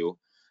portfolio,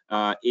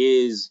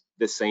 is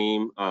the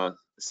same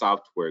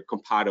software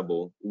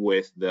compatible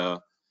with the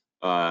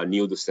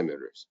new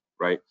dosimeters,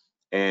 right?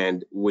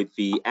 And with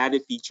the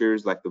added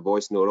features like the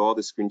voice note, all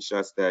the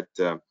screenshots that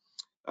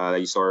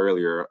you saw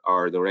earlier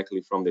are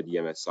directly from the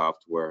DMS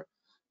software,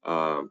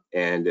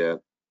 and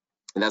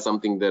that's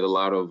something that a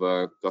lot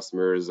of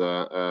customers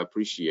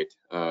appreciate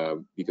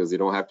because they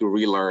don't have to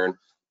relearn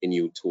a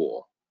new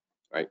tool,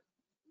 right?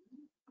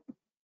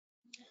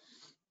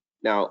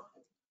 Now,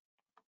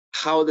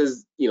 how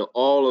does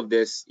all of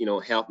this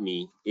help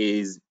me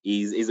is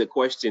a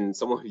question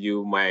some of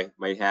you might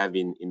have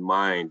in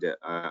mind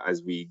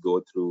as we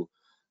go through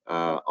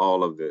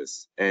all of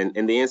this, and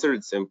the answer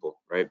is simple,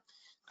 right?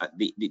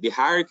 The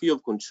hierarchy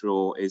of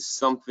control is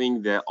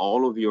something that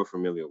all of you are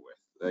familiar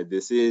with.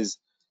 This is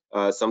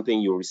something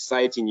you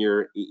recite in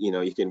your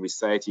you can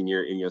recite in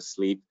your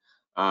sleep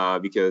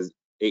because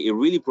it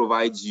really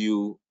provides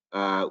you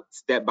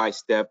step by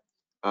step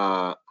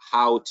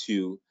how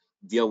to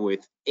deal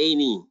with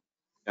any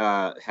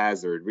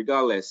hazard,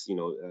 regardless,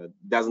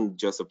 doesn't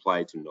just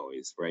apply to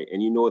noise, right?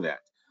 And you know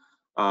that.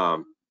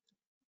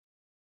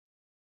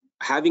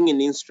 Having an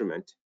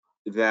instrument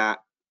that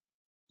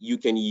you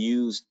can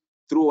use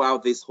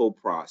throughout this whole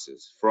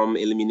process, from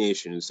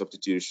elimination,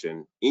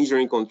 substitution,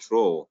 injury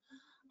control,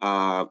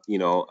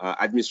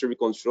 administrative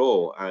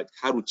control,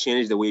 how to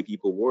change the way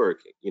people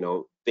work.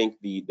 Think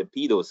the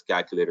PDOS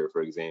calculator,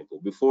 for example.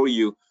 Before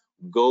you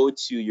go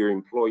to your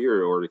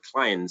employer or the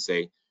client and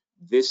say,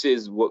 this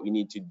is what we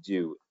need to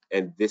do,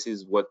 and this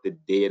is what the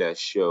data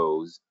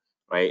shows,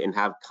 right? And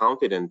have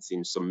confidence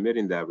in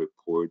submitting that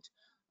report.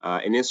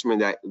 An instrument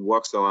that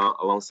works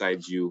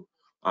alongside you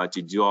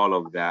to do all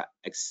of that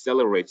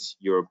accelerates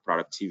your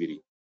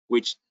productivity,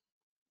 which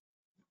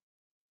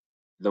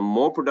the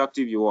more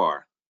productive you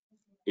are,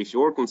 if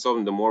you're a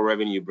consultant, the more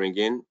revenue you bring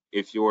in.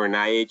 If you're an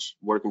IH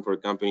working for a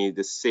company,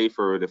 the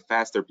safer, the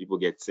faster people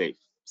get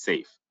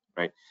safe,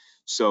 right?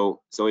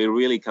 So it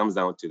really comes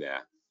down to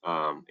that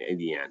in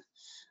the end.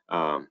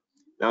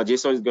 Now,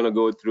 Jason is going to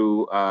go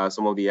through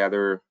some of the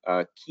other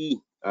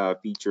key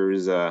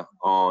features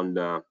on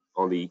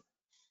the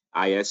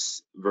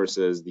IS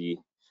versus the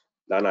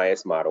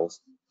non-IS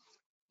models.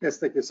 Yes,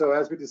 thank you. So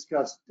as we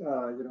discussed, we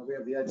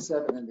have the Edge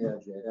 7 and the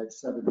Edge 8. Edge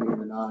 7 being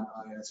the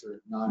non-IS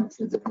or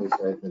non-intrinsically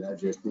safe, and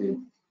Edge 8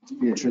 being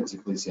the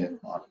intrinsically safe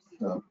model.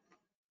 So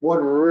one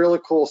really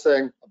cool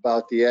thing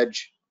about the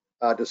Edge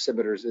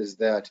dosimeters is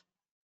that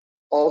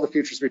all the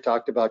features we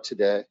talked about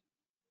today,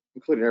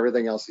 including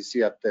everything else you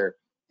see up there,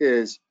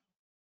 is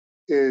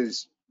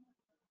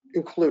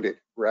included,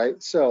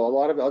 right? So a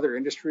lot of other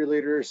industry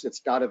leaders,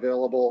 it's not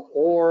available,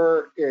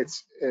 or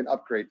it's an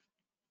upgrade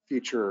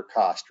feature or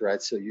cost,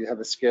 right? So you have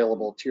a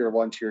scalable tier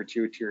 1, tier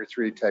 2, tier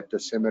 3 type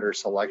dosimeter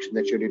selection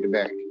that you need to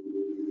make.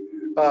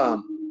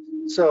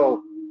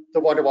 So the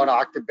one-to-one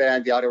octave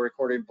band, the audio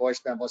recording, voice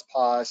memos,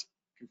 pause,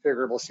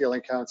 configurable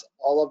ceiling counts,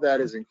 all of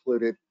that is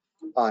included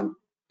on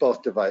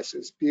both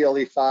devices.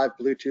 BLE5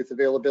 Bluetooth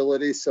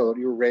availability, so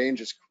your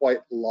range is quite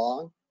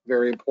long,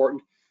 very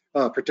important,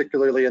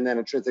 particularly in that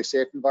intrinsic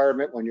safe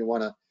environment when you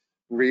want to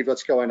read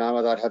what's going on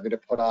without having to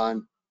put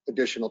on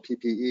additional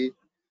PPE.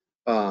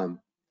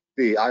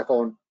 The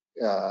iPhone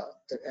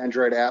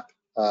Android app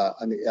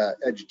on the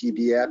Edge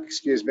DB app,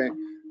 excuse me,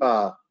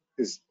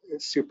 is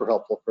super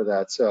helpful for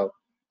that. So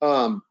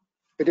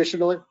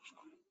additionally,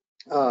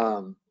 we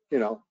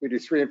do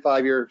 3- and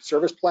 5-year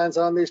service plans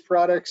on these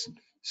products.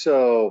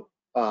 So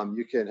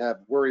you can have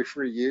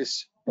worry-free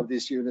use of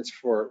these units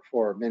for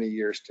many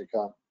years to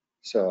come.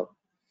 So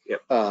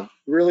yep.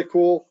 Really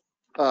cool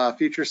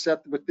feature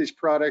set with these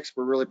products.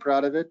 We're really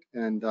proud of it.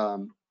 And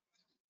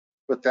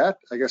with that,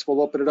 I guess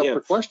we'll open it up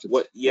for questions.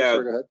 Sorry,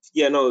 go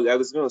ahead. No, I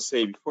was going to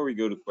say before we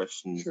go to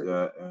questions,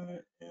 sure.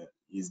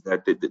 Is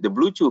that the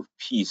Bluetooth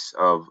piece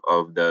of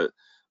the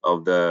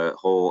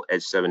whole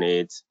Edge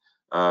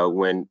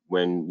 7.8,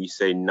 when we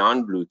say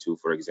non-Bluetooth,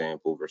 for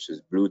example, versus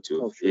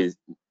Bluetooth, sure.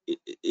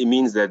 It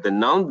means that the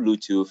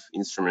non-Bluetooth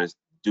instruments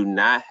do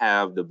not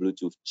have the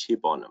Bluetooth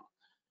chip on them,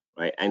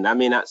 right? And that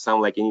may not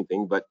sound like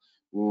anything, but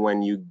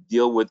when you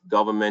deal with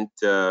government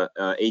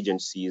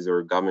agencies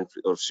or government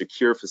or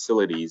secure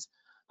facilities,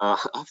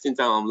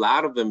 oftentimes a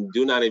lot of them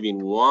do not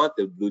even want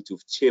the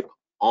Bluetooth chip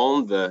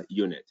on the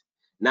unit.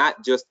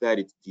 Not just that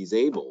it's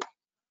disabled,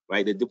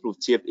 right? The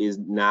Bluetooth chip is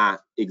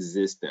not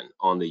existent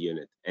on the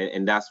unit,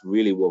 and that's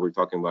really what we're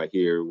talking about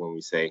here when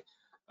we say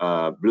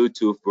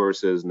Bluetooth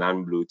versus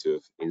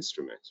non-Bluetooth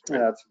instruments. Right?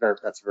 Yeah,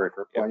 that's a very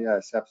good point. Yep.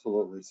 Yes,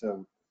 absolutely.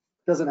 So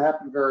it doesn't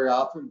happen very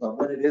often, but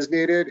when it is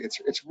needed,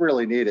 it's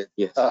really needed.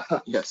 Yes.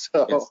 Yes.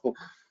 So, yes.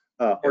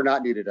 Or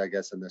not needed, I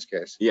guess, in this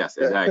case. Yes,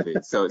 exactly.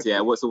 So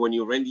when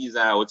you rent these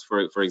out,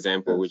 for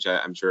example, yes. Which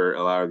I'm sure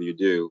a lot of you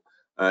do,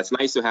 it's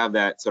nice to have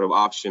that sort of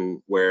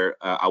option where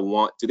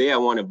today I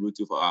want a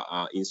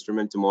Bluetooth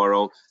instrument,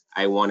 tomorrow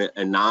I want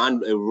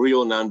a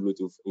real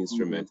non-Bluetooth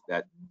instrument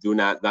that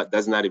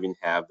does not even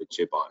have the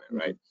chip on it,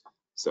 right?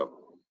 So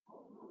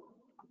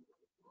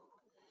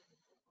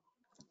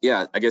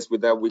yeah, I guess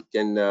with that we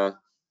can go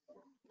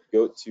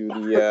to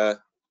the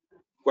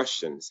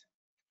questions.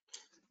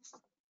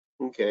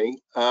 Okay.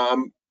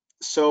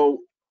 So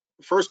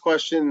first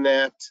question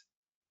that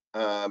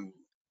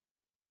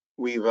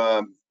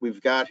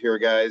we've got here,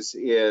 guys,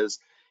 is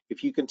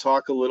if you can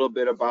talk a little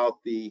bit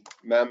about the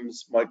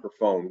MEMS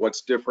microphone.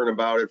 What's different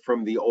about it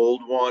from the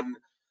old one?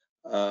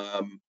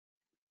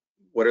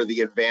 What are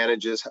the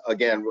advantages?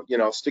 Again, you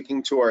know,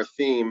 sticking to our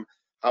theme,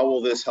 how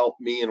will this help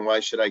me and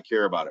why should I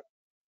care about it?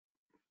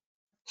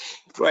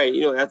 Right,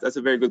 you know, that's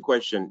a very good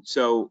question.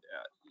 So,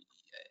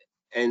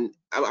 and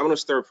I'm going to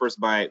start first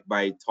by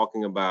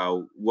talking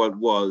about what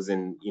was,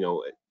 and you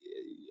know,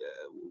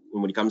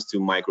 when it comes to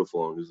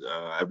microphones,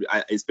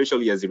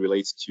 especially as it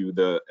relates to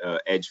the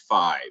Edge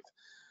 5,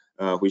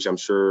 which I'm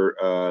sure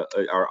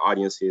our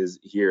audience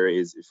here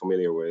is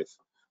familiar with.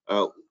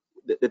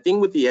 The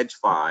thing with the Edge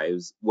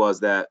 5s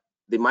was that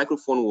the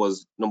microphone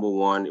was, number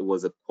one, it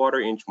was a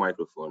 1/4-inch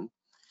microphone.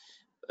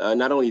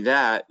 Not only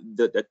that,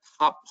 the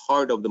top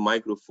part of the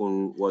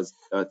microphone was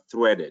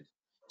threaded.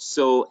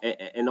 So,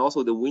 and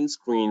also the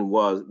windscreen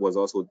was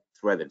also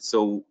threaded.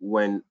 So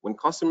when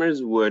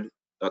customers would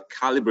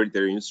calibrate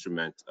their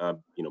instrument,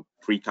 you know,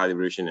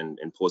 pre-calibration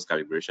and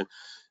post-calibration,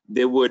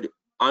 they would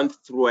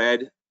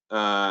unthread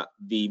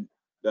the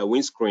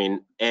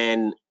windscreen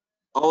and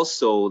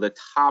also the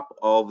top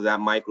of that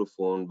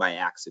microphone by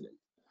accident.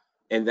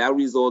 And that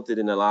resulted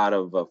in a lot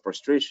of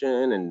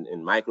frustration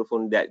and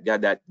microphone that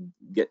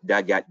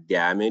got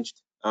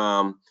damaged.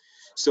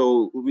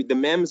 So the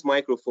MEMS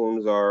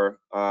microphones are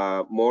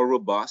more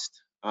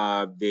robust.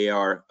 They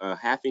are a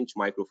 1/2-inch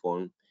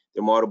microphone.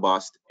 They're more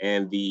robust,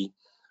 and they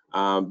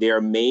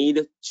are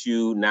made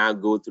to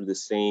not go through the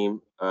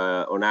same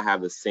or not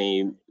have the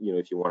same, you know,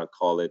 if you want to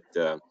call it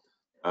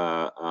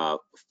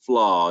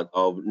flaw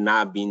of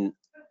not being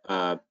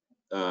of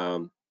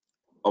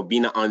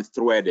being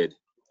unthreaded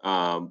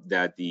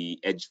that the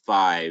Edge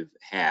 5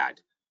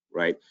 had,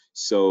 right?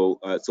 So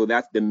so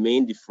that's the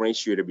main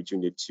differentiator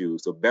between the two.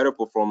 So better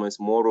performance,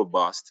 more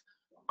robust,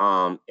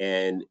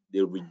 and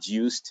the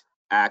reduced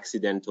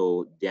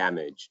accidental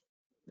damage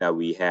that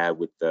we have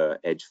with the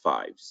Edge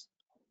 5s.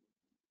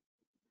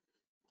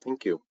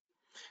 Thank you.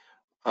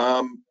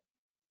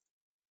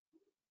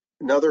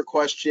 Another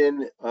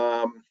question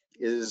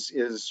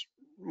is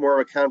more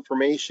of a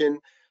confirmation.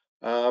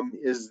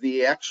 Is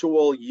the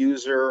actual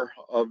user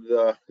of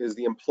is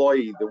the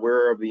employee, the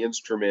wearer of the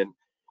instrument,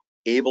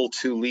 able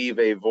to leave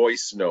a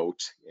voice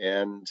note?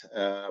 And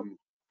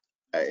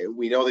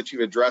we know that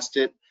you've addressed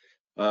it.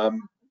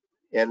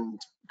 And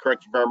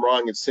correct me if I'm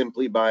wrong, it's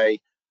simply by,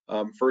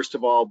 first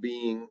of all,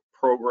 being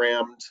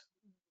programmed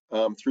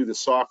through the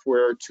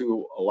software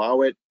to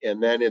allow it,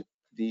 and then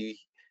the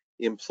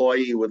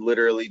employee would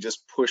literally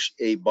just push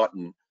a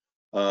button,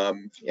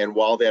 and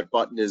while that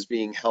button is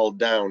being held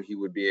down, he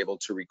would be able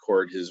to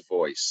record his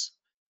voice.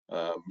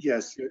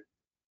 Yes,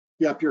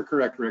 yep, you're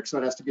correct, Rick. So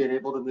it has to be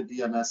enabled in the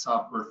DMS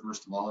software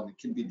first of all, and it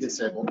can be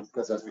disabled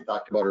because, as we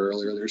talked about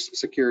earlier, there's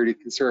security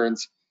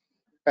concerns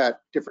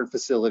at different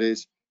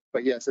facilities.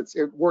 But yes,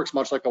 it works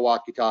much like a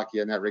walkie-talkie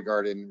in that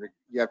regard, and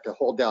you have to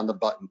hold down the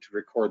button to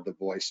record the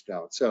voice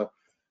note. So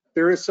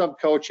there is some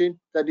coaching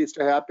that needs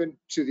to happen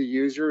to the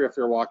user if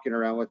they're walking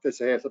around with this.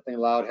 Hey, if something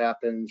loud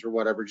happens or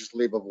whatever, just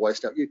leave a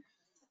voice note.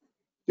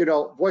 You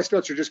know, voice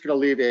notes are just going to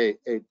leave a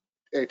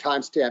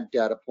timestamp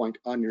data point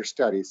on your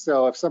study.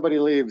 So if somebody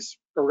leaves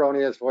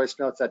erroneous voice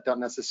notes that don't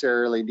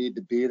necessarily need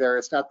to be there,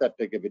 it's not that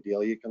big of a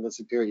deal. You can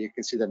listen to it. You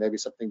can see that maybe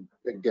something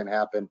big didn't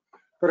happen.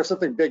 But if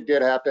something big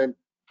did happen,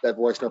 that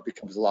voice note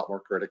becomes a lot more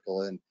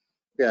critical. And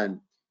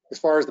again, as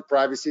far as the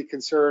privacy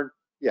concern,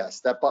 yes,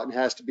 that button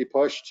has to be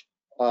pushed.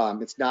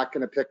 It's not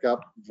going to pick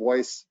up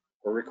voice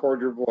or record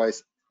your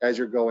voice as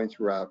you're going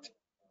throughout.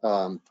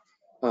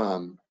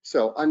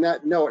 So on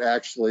that note,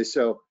 actually,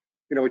 so,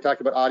 you know, we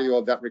talked about audio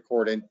event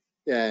recording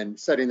and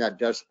setting that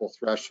decibel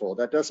threshold.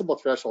 That decibel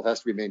threshold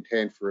has to be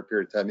maintained for a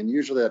period of time. And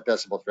usually that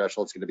decibel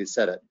threshold is going to be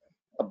set at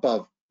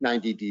above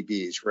 90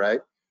 dBs,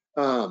 right?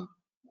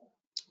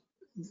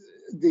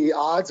 The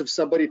odds of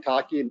somebody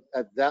talking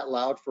at that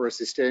loud for a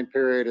sustained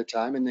period of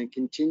time and then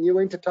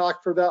continuing to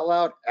talk for that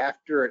loud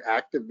after it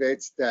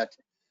activates that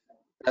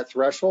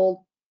threshold,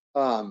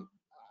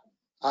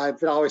 I've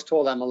been always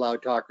told I'm a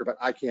loud talker, but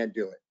I can't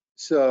do it.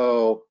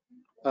 So,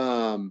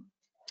 and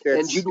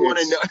you'd want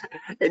to know,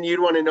 and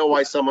you'd want to know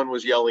why someone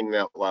was yelling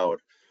that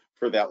loud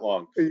for that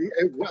long.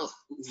 Well,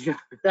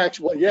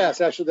 actually, yes,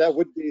 actually, that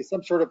would be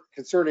some sort of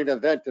concerning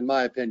event, in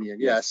my opinion.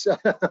 Yes.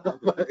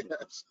 But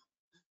yes.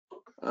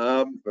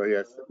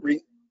 Yes.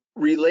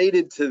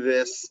 Related to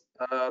this,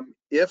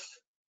 if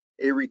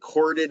a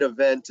recorded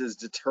event is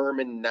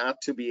determined not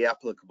to be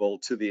applicable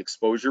to the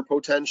exposure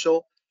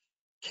potential,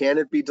 can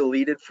it be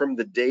deleted from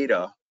the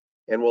data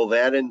And will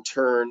that in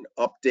turn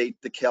update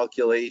the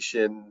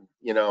calculation,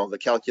 the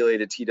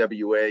calculated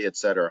TWA, et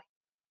cetera?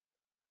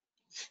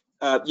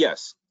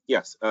 Yes.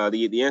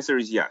 The answer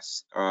is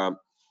yes.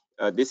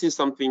 This is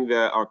something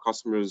that our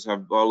customers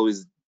have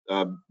always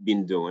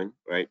been doing,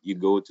 right? You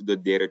go to the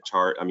data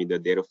chart, the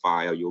data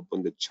file, you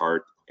open the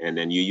chart, and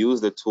then you use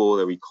the tool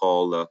that we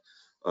call it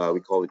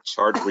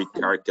chart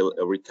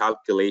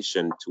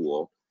recalculation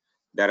tool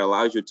that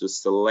allows you to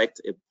select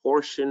a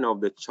portion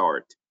of the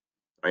chart,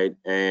 right,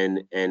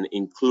 and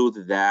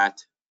include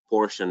that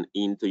portion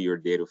into your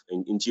data,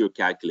 into your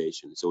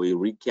calculation. So it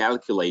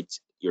recalculates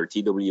your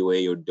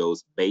TWA or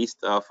dose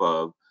based off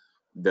of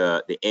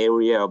the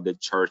area of the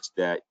chart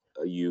that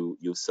you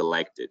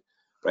selected,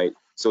 right?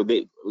 So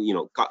they,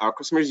 our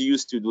customers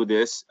used to do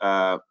this,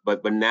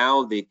 but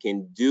now they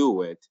can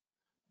do it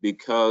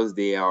because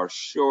they are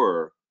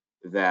sure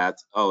that,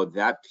 oh,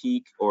 that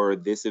peak or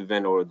this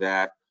event or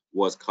that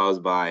was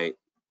caused by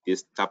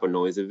this type of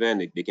noise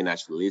event. They can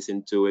actually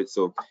listen to it.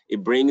 So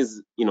it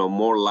brings,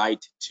 more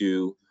light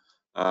to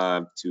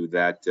that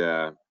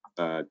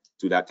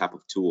type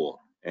of tool.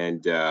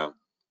 And yeah,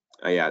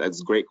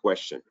 that's a great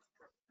question.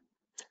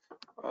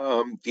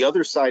 The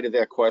other side of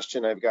that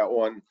question, I've got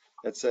one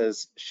that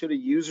says, should a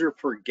user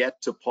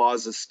forget to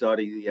pause a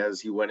study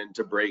as he went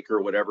into break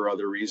or whatever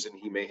other reason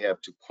he may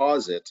have to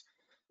pause it?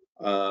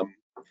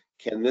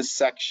 Can this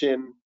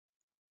section,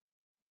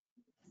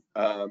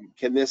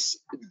 can this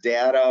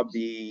data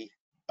be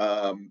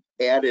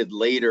added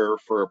later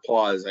for a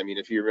pause? I mean,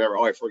 if you remember,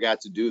 oh, I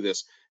forgot to do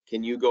this,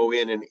 can you go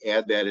in and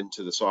add that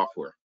into the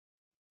software?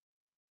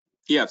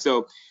 Yeah,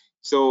 so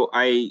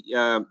I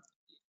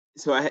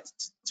had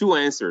two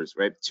answers,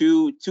 right?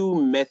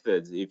 Two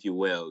methods, if you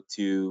will,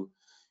 to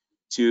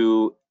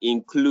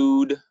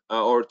include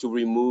or to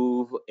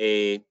remove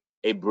a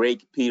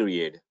break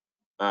period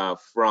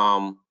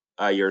from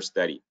your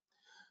study.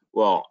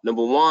 Well,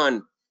 number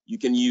one, you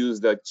can use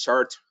the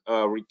chart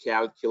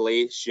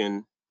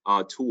recalculation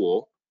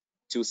tool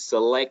to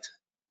select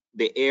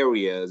the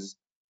areas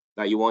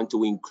that you want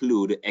to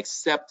include,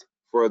 except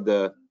for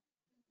the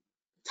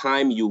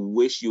time you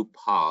wish you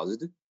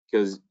paused,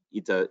 because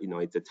it's a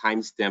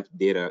timestamp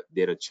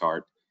data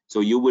chart.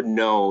 So you would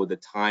know the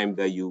time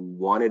that you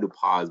wanted to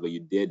pause but you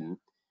didn't.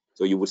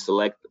 So you would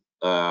select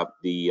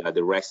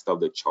the rest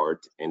of the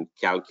chart and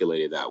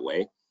calculate it that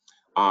way.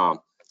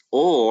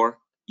 Or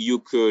you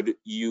could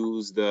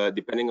use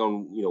depending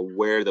on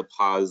where the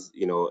pause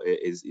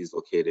is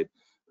located,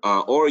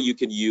 or you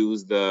could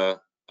use the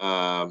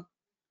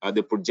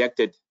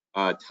projected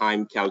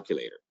time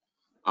calculator.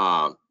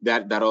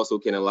 That also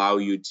can allow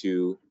you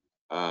to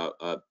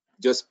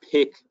just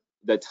pick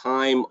the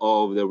time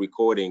of the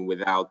recording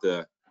without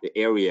the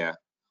area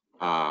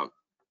of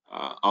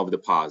the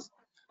pause.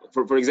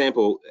 For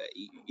example,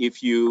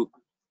 if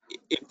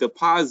the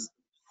pause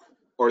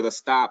or the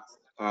stop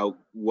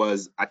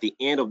was at the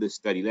end of the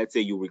study, let's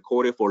say you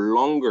recorded for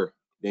longer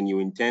than you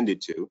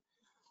intended to,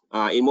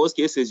 in most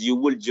cases you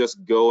will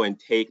just go and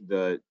take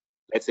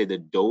let's say the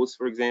dose,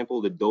 for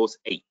example, the dose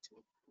 8,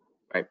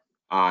 right?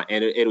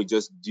 And it'll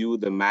just do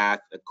the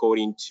math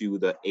according to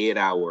the 8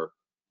 hour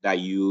that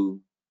you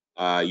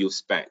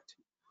spent.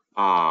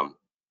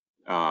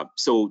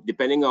 So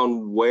depending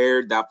on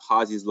where that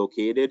pause is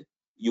located,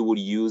 you would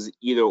use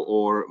either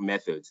or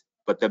methods.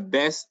 But the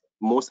best,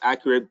 most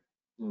accurate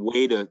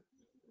way to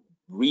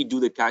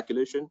redo the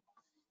calculation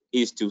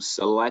is to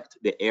select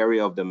the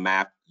area of the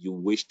map you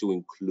wish to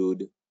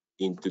include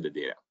into the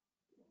data.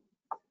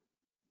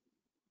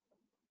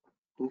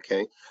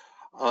 Okay.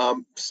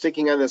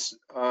 Sticking on this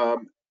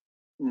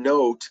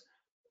note,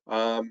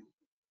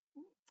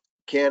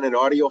 can an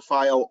audio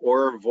file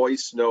or a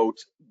voice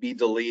note be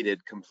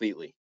deleted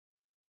completely?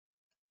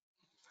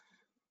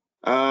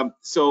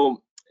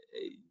 So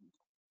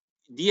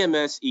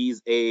DMS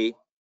is a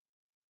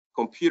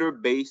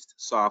computer-based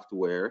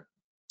software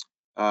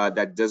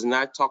that does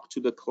not talk to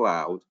the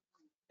cloud,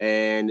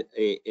 and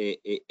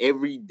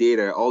every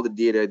data, all the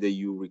data that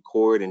you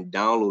record and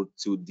download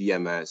to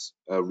DMS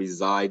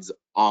resides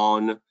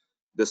on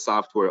the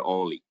software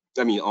only.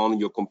 I mean, on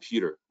your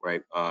computer,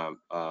 right?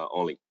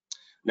 Only.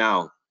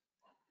 Now,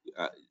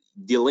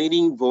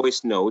 deleting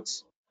voice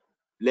notes,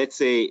 let's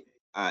say,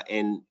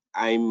 and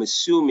I'm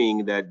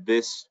assuming that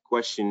this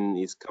question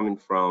is coming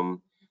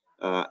from,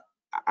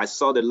 I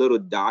saw the little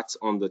dots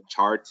on the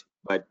chart,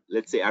 but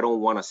let's say I don't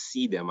want to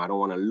see them. I don't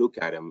want to look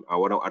at them. I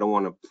don't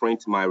want to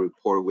print my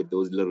report with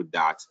those little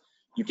dots.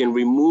 You can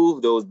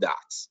remove those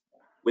dots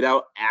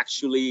without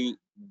actually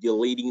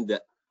deleting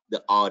the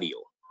audio,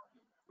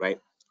 right?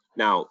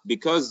 Now,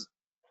 because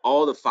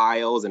all the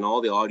files and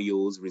all the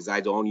audios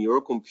reside on your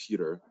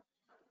computer,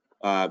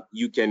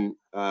 you can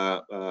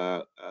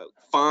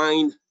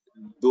find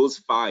those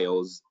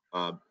files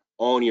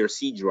on your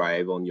C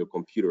drive on your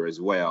computer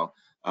as well.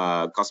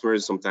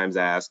 Customers sometimes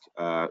ask,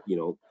 I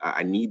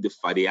need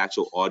the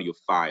actual audio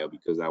file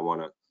because I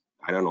want to,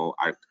 I don't know,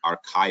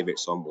 archive it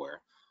somewhere.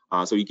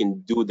 So you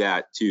can do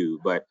that too.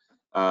 But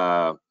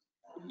deleting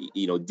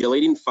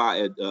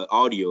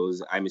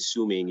audios, I'm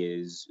assuming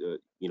is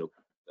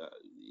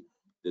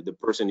the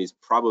person is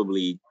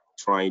probably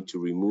trying to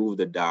remove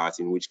the dots,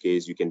 in which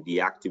case you can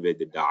deactivate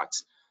the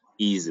dots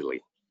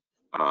easily.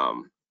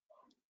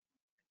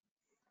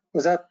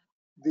 Was that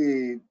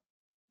the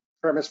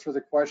premise for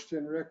the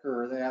question, Rick,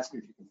 or are they asking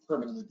if you can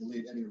permanently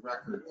delete any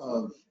record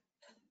of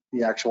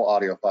the actual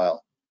audio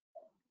file?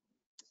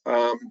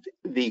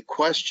 The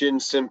question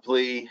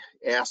simply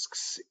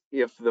asks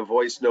if the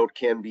voice note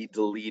can be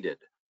deleted.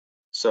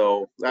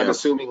 So I'm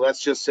assuming,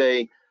 let's just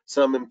say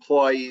some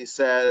employee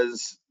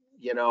says,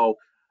 you know,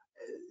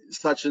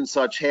 such and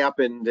such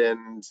happened,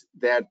 and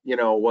that, you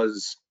know,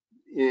 was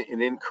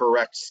an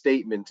incorrect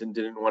statement and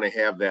didn't want to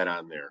have that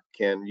on there.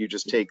 Can you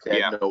just take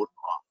that note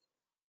off?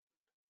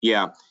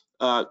 Yeah.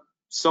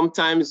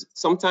 Sometimes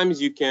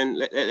you can,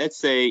 let's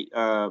say,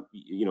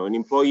 you know, an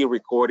employee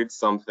recorded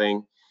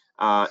something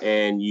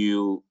and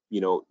you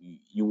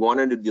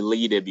wanted to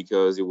delete it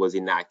because it was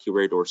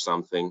inaccurate or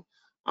something.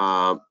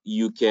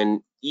 You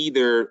can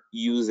either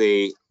use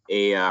a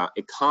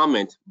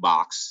comment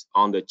box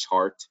on the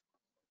chart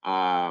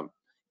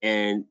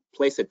and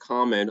place a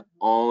comment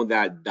on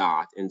that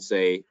dot and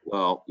say,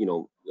 well, you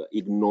know,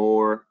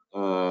 ignore,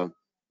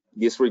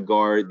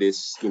 disregard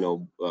this, you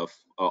know,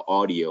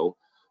 audio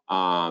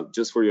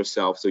just for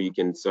yourself, so you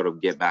can sort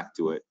of get back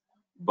to it.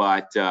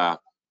 But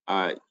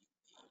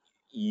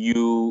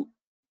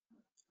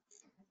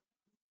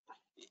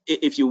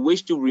if you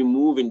wish to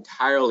remove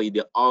entirely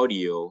the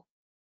audios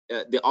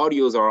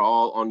are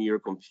all on your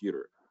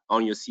computer,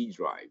 on your C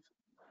drive.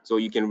 So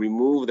you can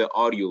remove the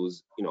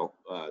audios, you know,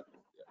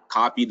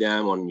 copy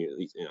them on your,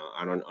 you know,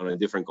 on a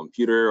different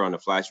computer, on a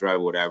flash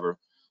drive, whatever.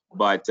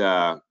 But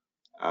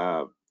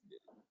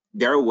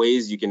there are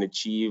ways you can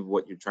achieve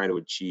what you're trying to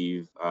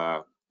achieve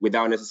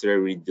without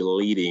necessarily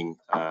deleting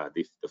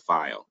the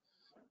file,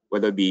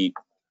 whether it be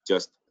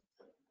just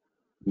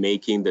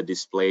making the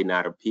display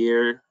not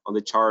appear on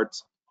the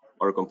chart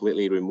or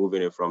completely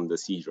removing it from the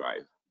C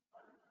drive.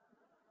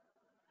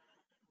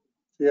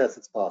 Yes,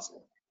 it's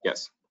possible.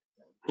 Yes.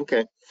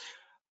 Okay.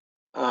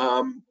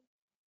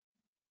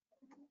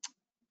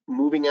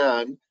 Moving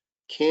on,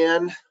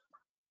 can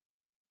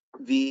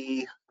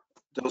the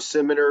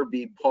dosimeter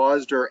be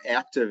paused or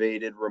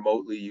activated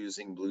remotely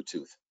using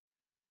Bluetooth?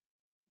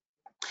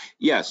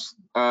 Yes,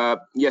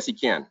 yes, it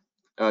can.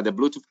 The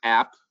Bluetooth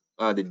app,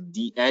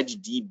 the Edge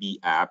DB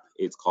app,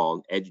 it's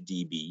called Edge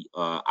DB,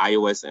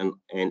 iOS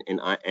and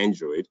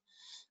Android.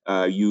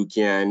 You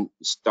can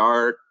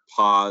start,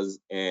 pause,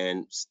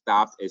 and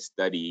stop a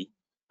study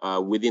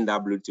within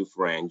that Bluetooth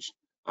range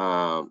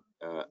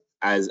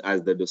as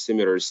the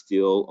dosimeter is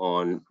still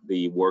on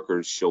the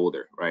worker's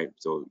shoulder, right?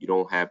 So you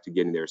don't have to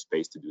get in their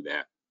space to do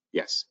that.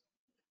 Yes.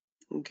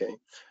 Okay.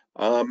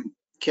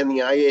 Can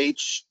the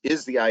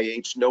is the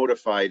IH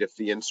notified if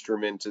the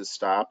instrument is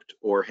stopped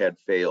or had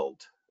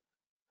failed?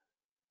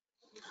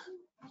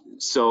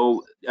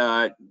 So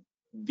no,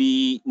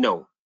 the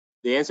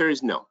answer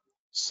is no.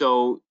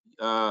 So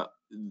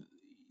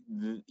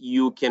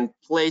you can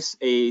place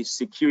a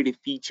security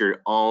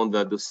feature on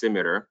the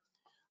dosimeter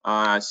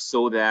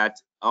so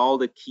that all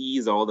the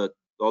keys, all the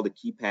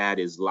keypad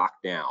is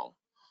locked down.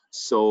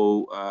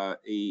 So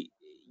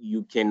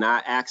you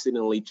cannot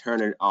accidentally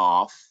turn it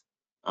off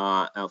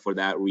for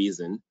that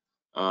reason.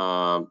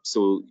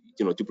 So,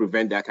 you know, to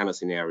prevent that kind of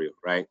scenario,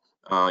 right?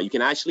 You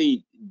can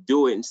actually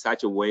do it in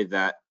such a way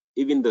that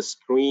even the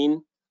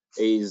screen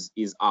is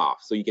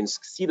off. So you can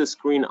see the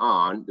screen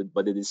on,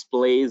 but the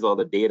displays or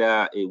the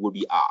data, it would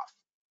be off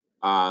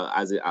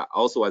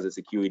also as a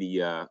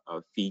security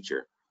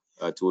feature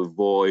to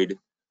avoid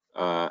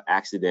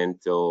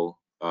accidental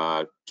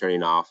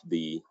turning off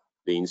the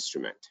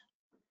instrument.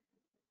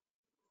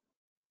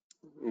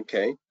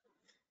 Okay.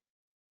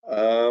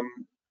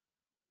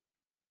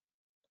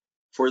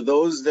 For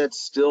those that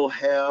still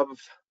have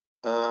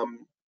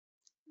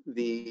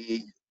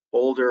the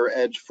older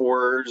Edge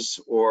 4s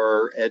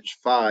or Edge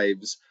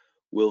 5s,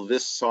 will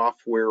this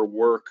software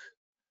work,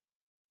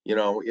 you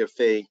know, if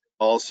they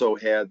also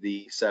had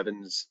the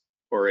 7s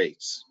or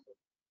 8s?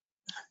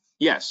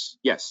 Yes,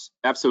 yes,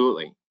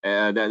 absolutely.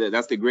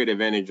 That's the great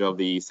advantage of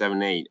the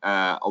 7.8.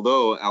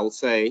 Although I'll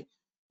say,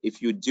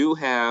 if you do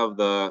have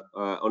the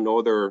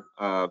another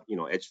you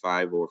know, Edge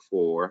 5 or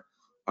 4,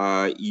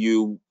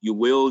 you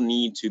will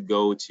need to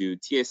go to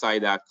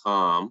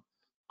tsi.com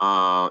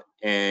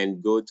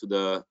and go to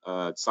the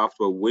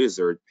software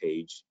wizard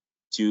page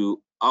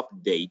to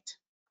update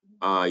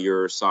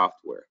your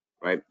software,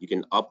 right? You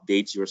can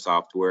update your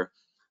software,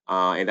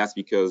 and that's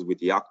because with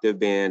the octave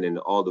band and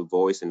all the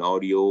voice and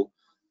audio,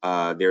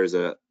 there's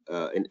a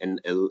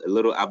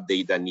little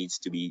update that needs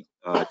to be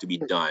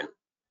done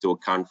to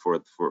account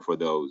for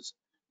those.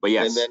 But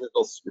yes, and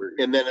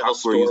then it'll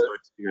store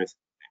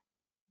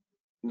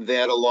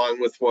that along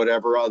with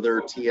whatever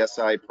other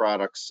TSI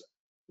products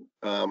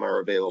are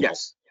available.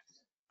 Yes,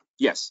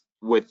 yes,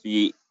 with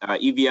the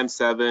EVM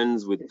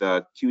 7s, with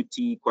the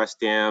QT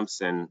Quest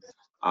amps, and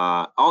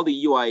all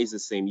the UI is the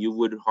same. You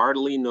would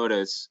hardly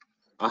notice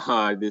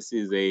this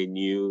is a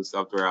new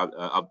software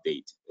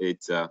update.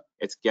 It's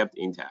kept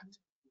intact.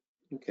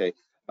 Okay.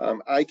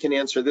 I can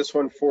answer this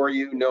one for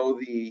you. No,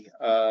 the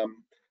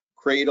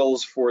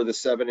cradles for the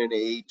 7 and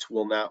 8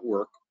 will not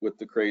work with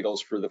the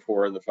cradles for the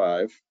 4 and the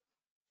 5.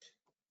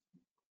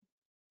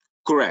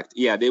 Correct.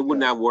 Yeah, they would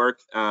Yeah. not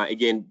work.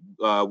 Again,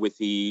 with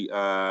the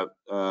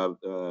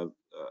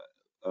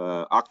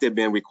octave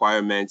band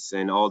requirements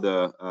and all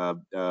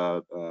the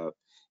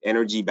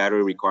energy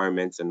battery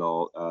requirements and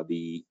all,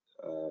 the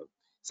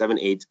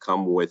 7/8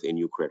 come with a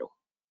new cradle.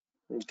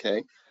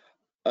 Okay.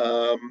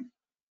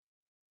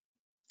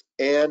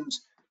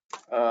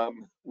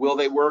 Will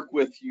they work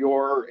with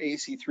your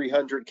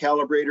AC300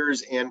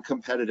 calibrators and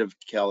competitive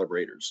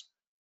calibrators?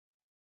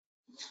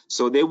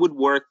 So they would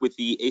work with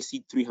the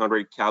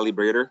AC300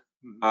 calibrator.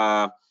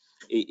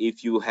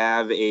 If you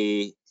have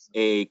a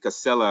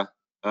Casella,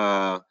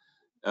 I'm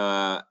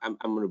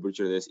going to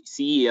butcher this,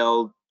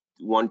 CEL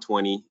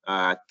 120,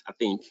 I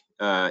think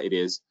it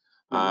is.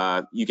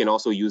 You can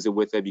also use it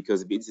with it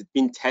because it's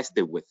been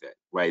tested with it,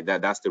 right?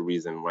 That's the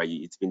reason why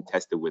it's been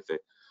tested with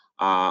it.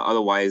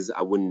 Otherwise,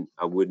 I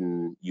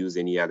wouldn't use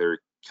any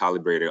other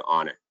calibrator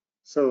on it.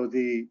 So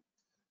the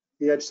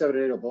Edge 7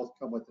 and 8 will both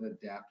come with an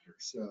adapter.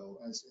 So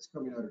as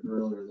coming out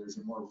earlier, there's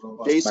a more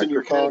robust Jason,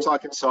 you're kind of microphone.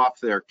 talking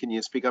soft there. Can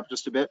you speak up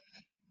just a bit?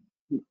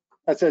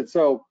 I said,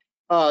 so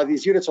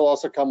these units will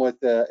also come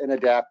with an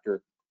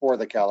adapter for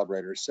the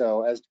calibrator.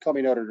 So as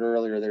coming out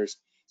earlier, there's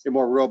a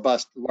more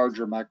robust,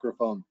 larger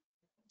microphone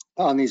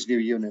on these new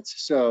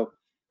units. So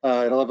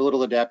it'll have a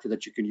little adapter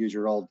that you can use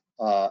your old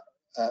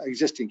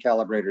existing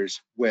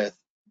calibrators with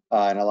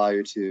and allow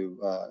you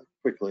to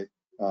quickly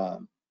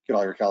get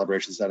all your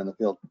calibrations done in the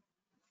field.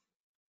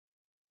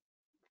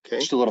 Okay.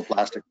 Just a little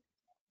plastic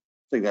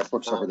thing that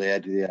flips over the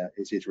edge of the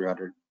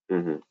AC300.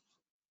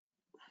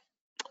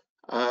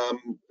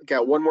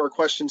 Got one more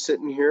question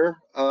sitting here.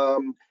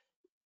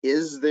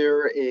 Is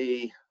there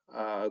a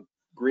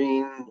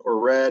green or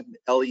red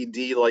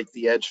LED like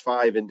the Edge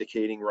 5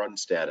 indicating run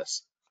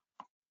status?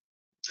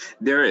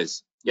 There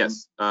is,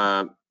 yes.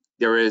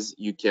 There is.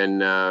 You can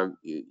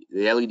the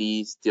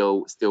LED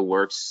still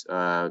works.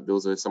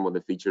 Those are some of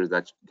the features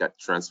that got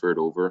transferred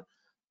over.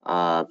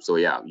 So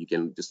yeah, you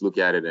can just look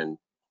at it and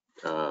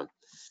you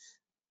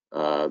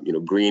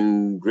know,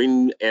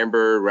 green,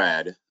 amber,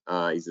 red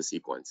is the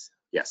sequence.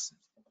 Yes.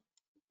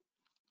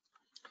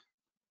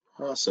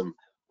 Awesome.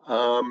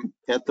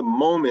 At the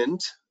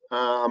moment,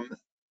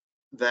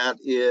 that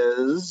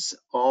is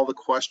all the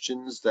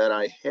questions that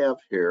I have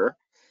here.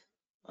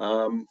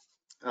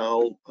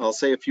 I'll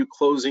say a few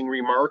closing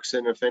remarks,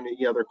 and if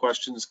any other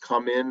questions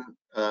come in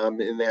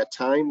that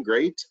time,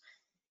 great.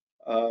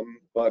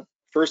 But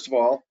first of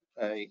all,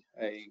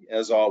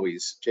 as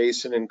always,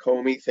 Jason and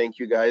Comey, thank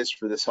you guys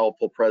for this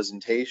helpful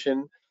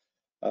presentation.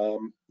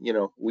 You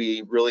know,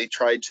 we really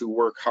tried to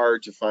work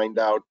hard to find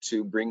out,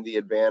 to bring the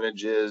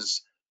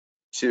advantages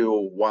to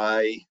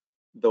why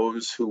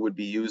those who would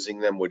be using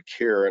them would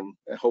care, and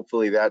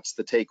hopefully that's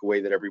the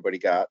takeaway that everybody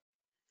got.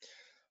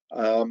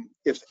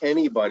 If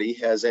anybody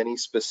has any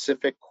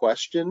specific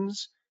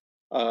questions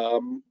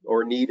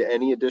or need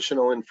any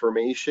additional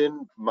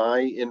information, my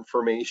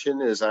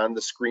information is on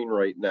the screen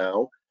right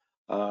now.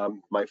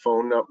 My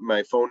phone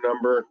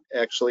number,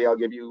 actually, I'll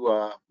give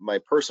you my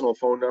personal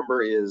phone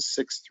number is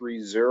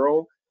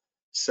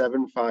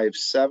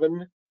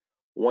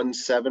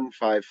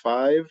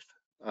 630-757-1755.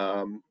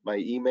 My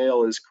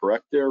email is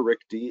correct there,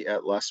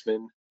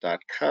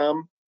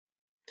 rickd@lessman.com.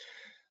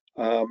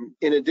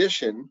 In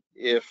addition,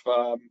 if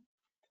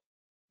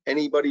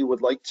anybody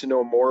would like to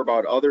know more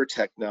about other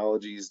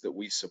technologies that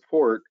we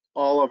support,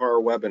 all of our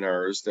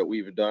webinars that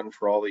we've done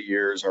for all the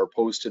years are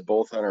posted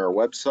both on our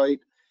website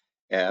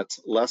at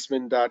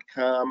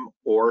lessman.com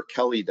or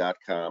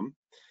kelly.com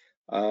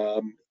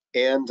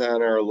and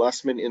on our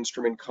Lessman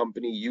Instrument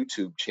Company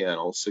YouTube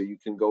channel. So you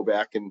can go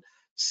back and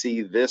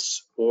see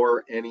this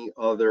or any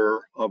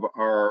other of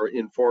our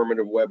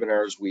informative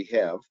webinars we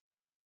have.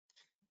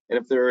 And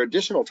if there are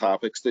additional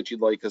topics that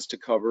you'd like us to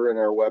cover in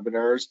our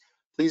webinars,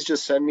 please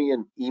just send me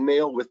an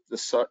email with the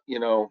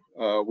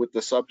with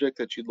the subject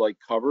that you'd like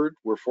covered.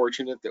 We're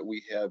fortunate that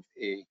we have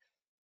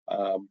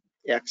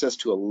access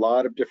to a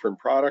lot of different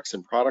products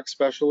and product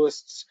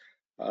specialists.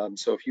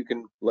 So if you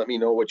can let me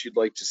know what you'd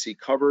like to see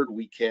covered,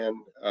 we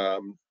can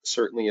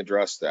certainly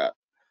address that.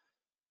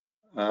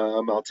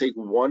 I'll take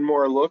one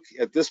more look.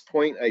 At this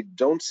point, I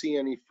don't see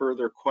any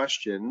further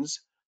questions.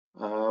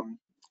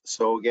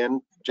 So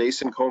again,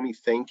 Jason, Comey,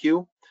 thank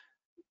you.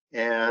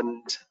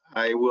 And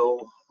I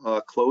will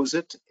close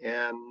it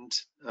and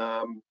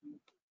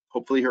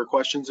hopefully hear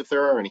questions if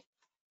there are any.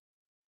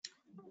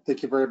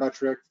 Thank you very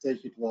much, Rick.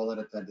 Thank you to all that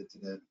attended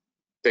today.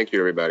 Thank you,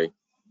 everybody.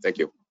 Thank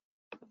you.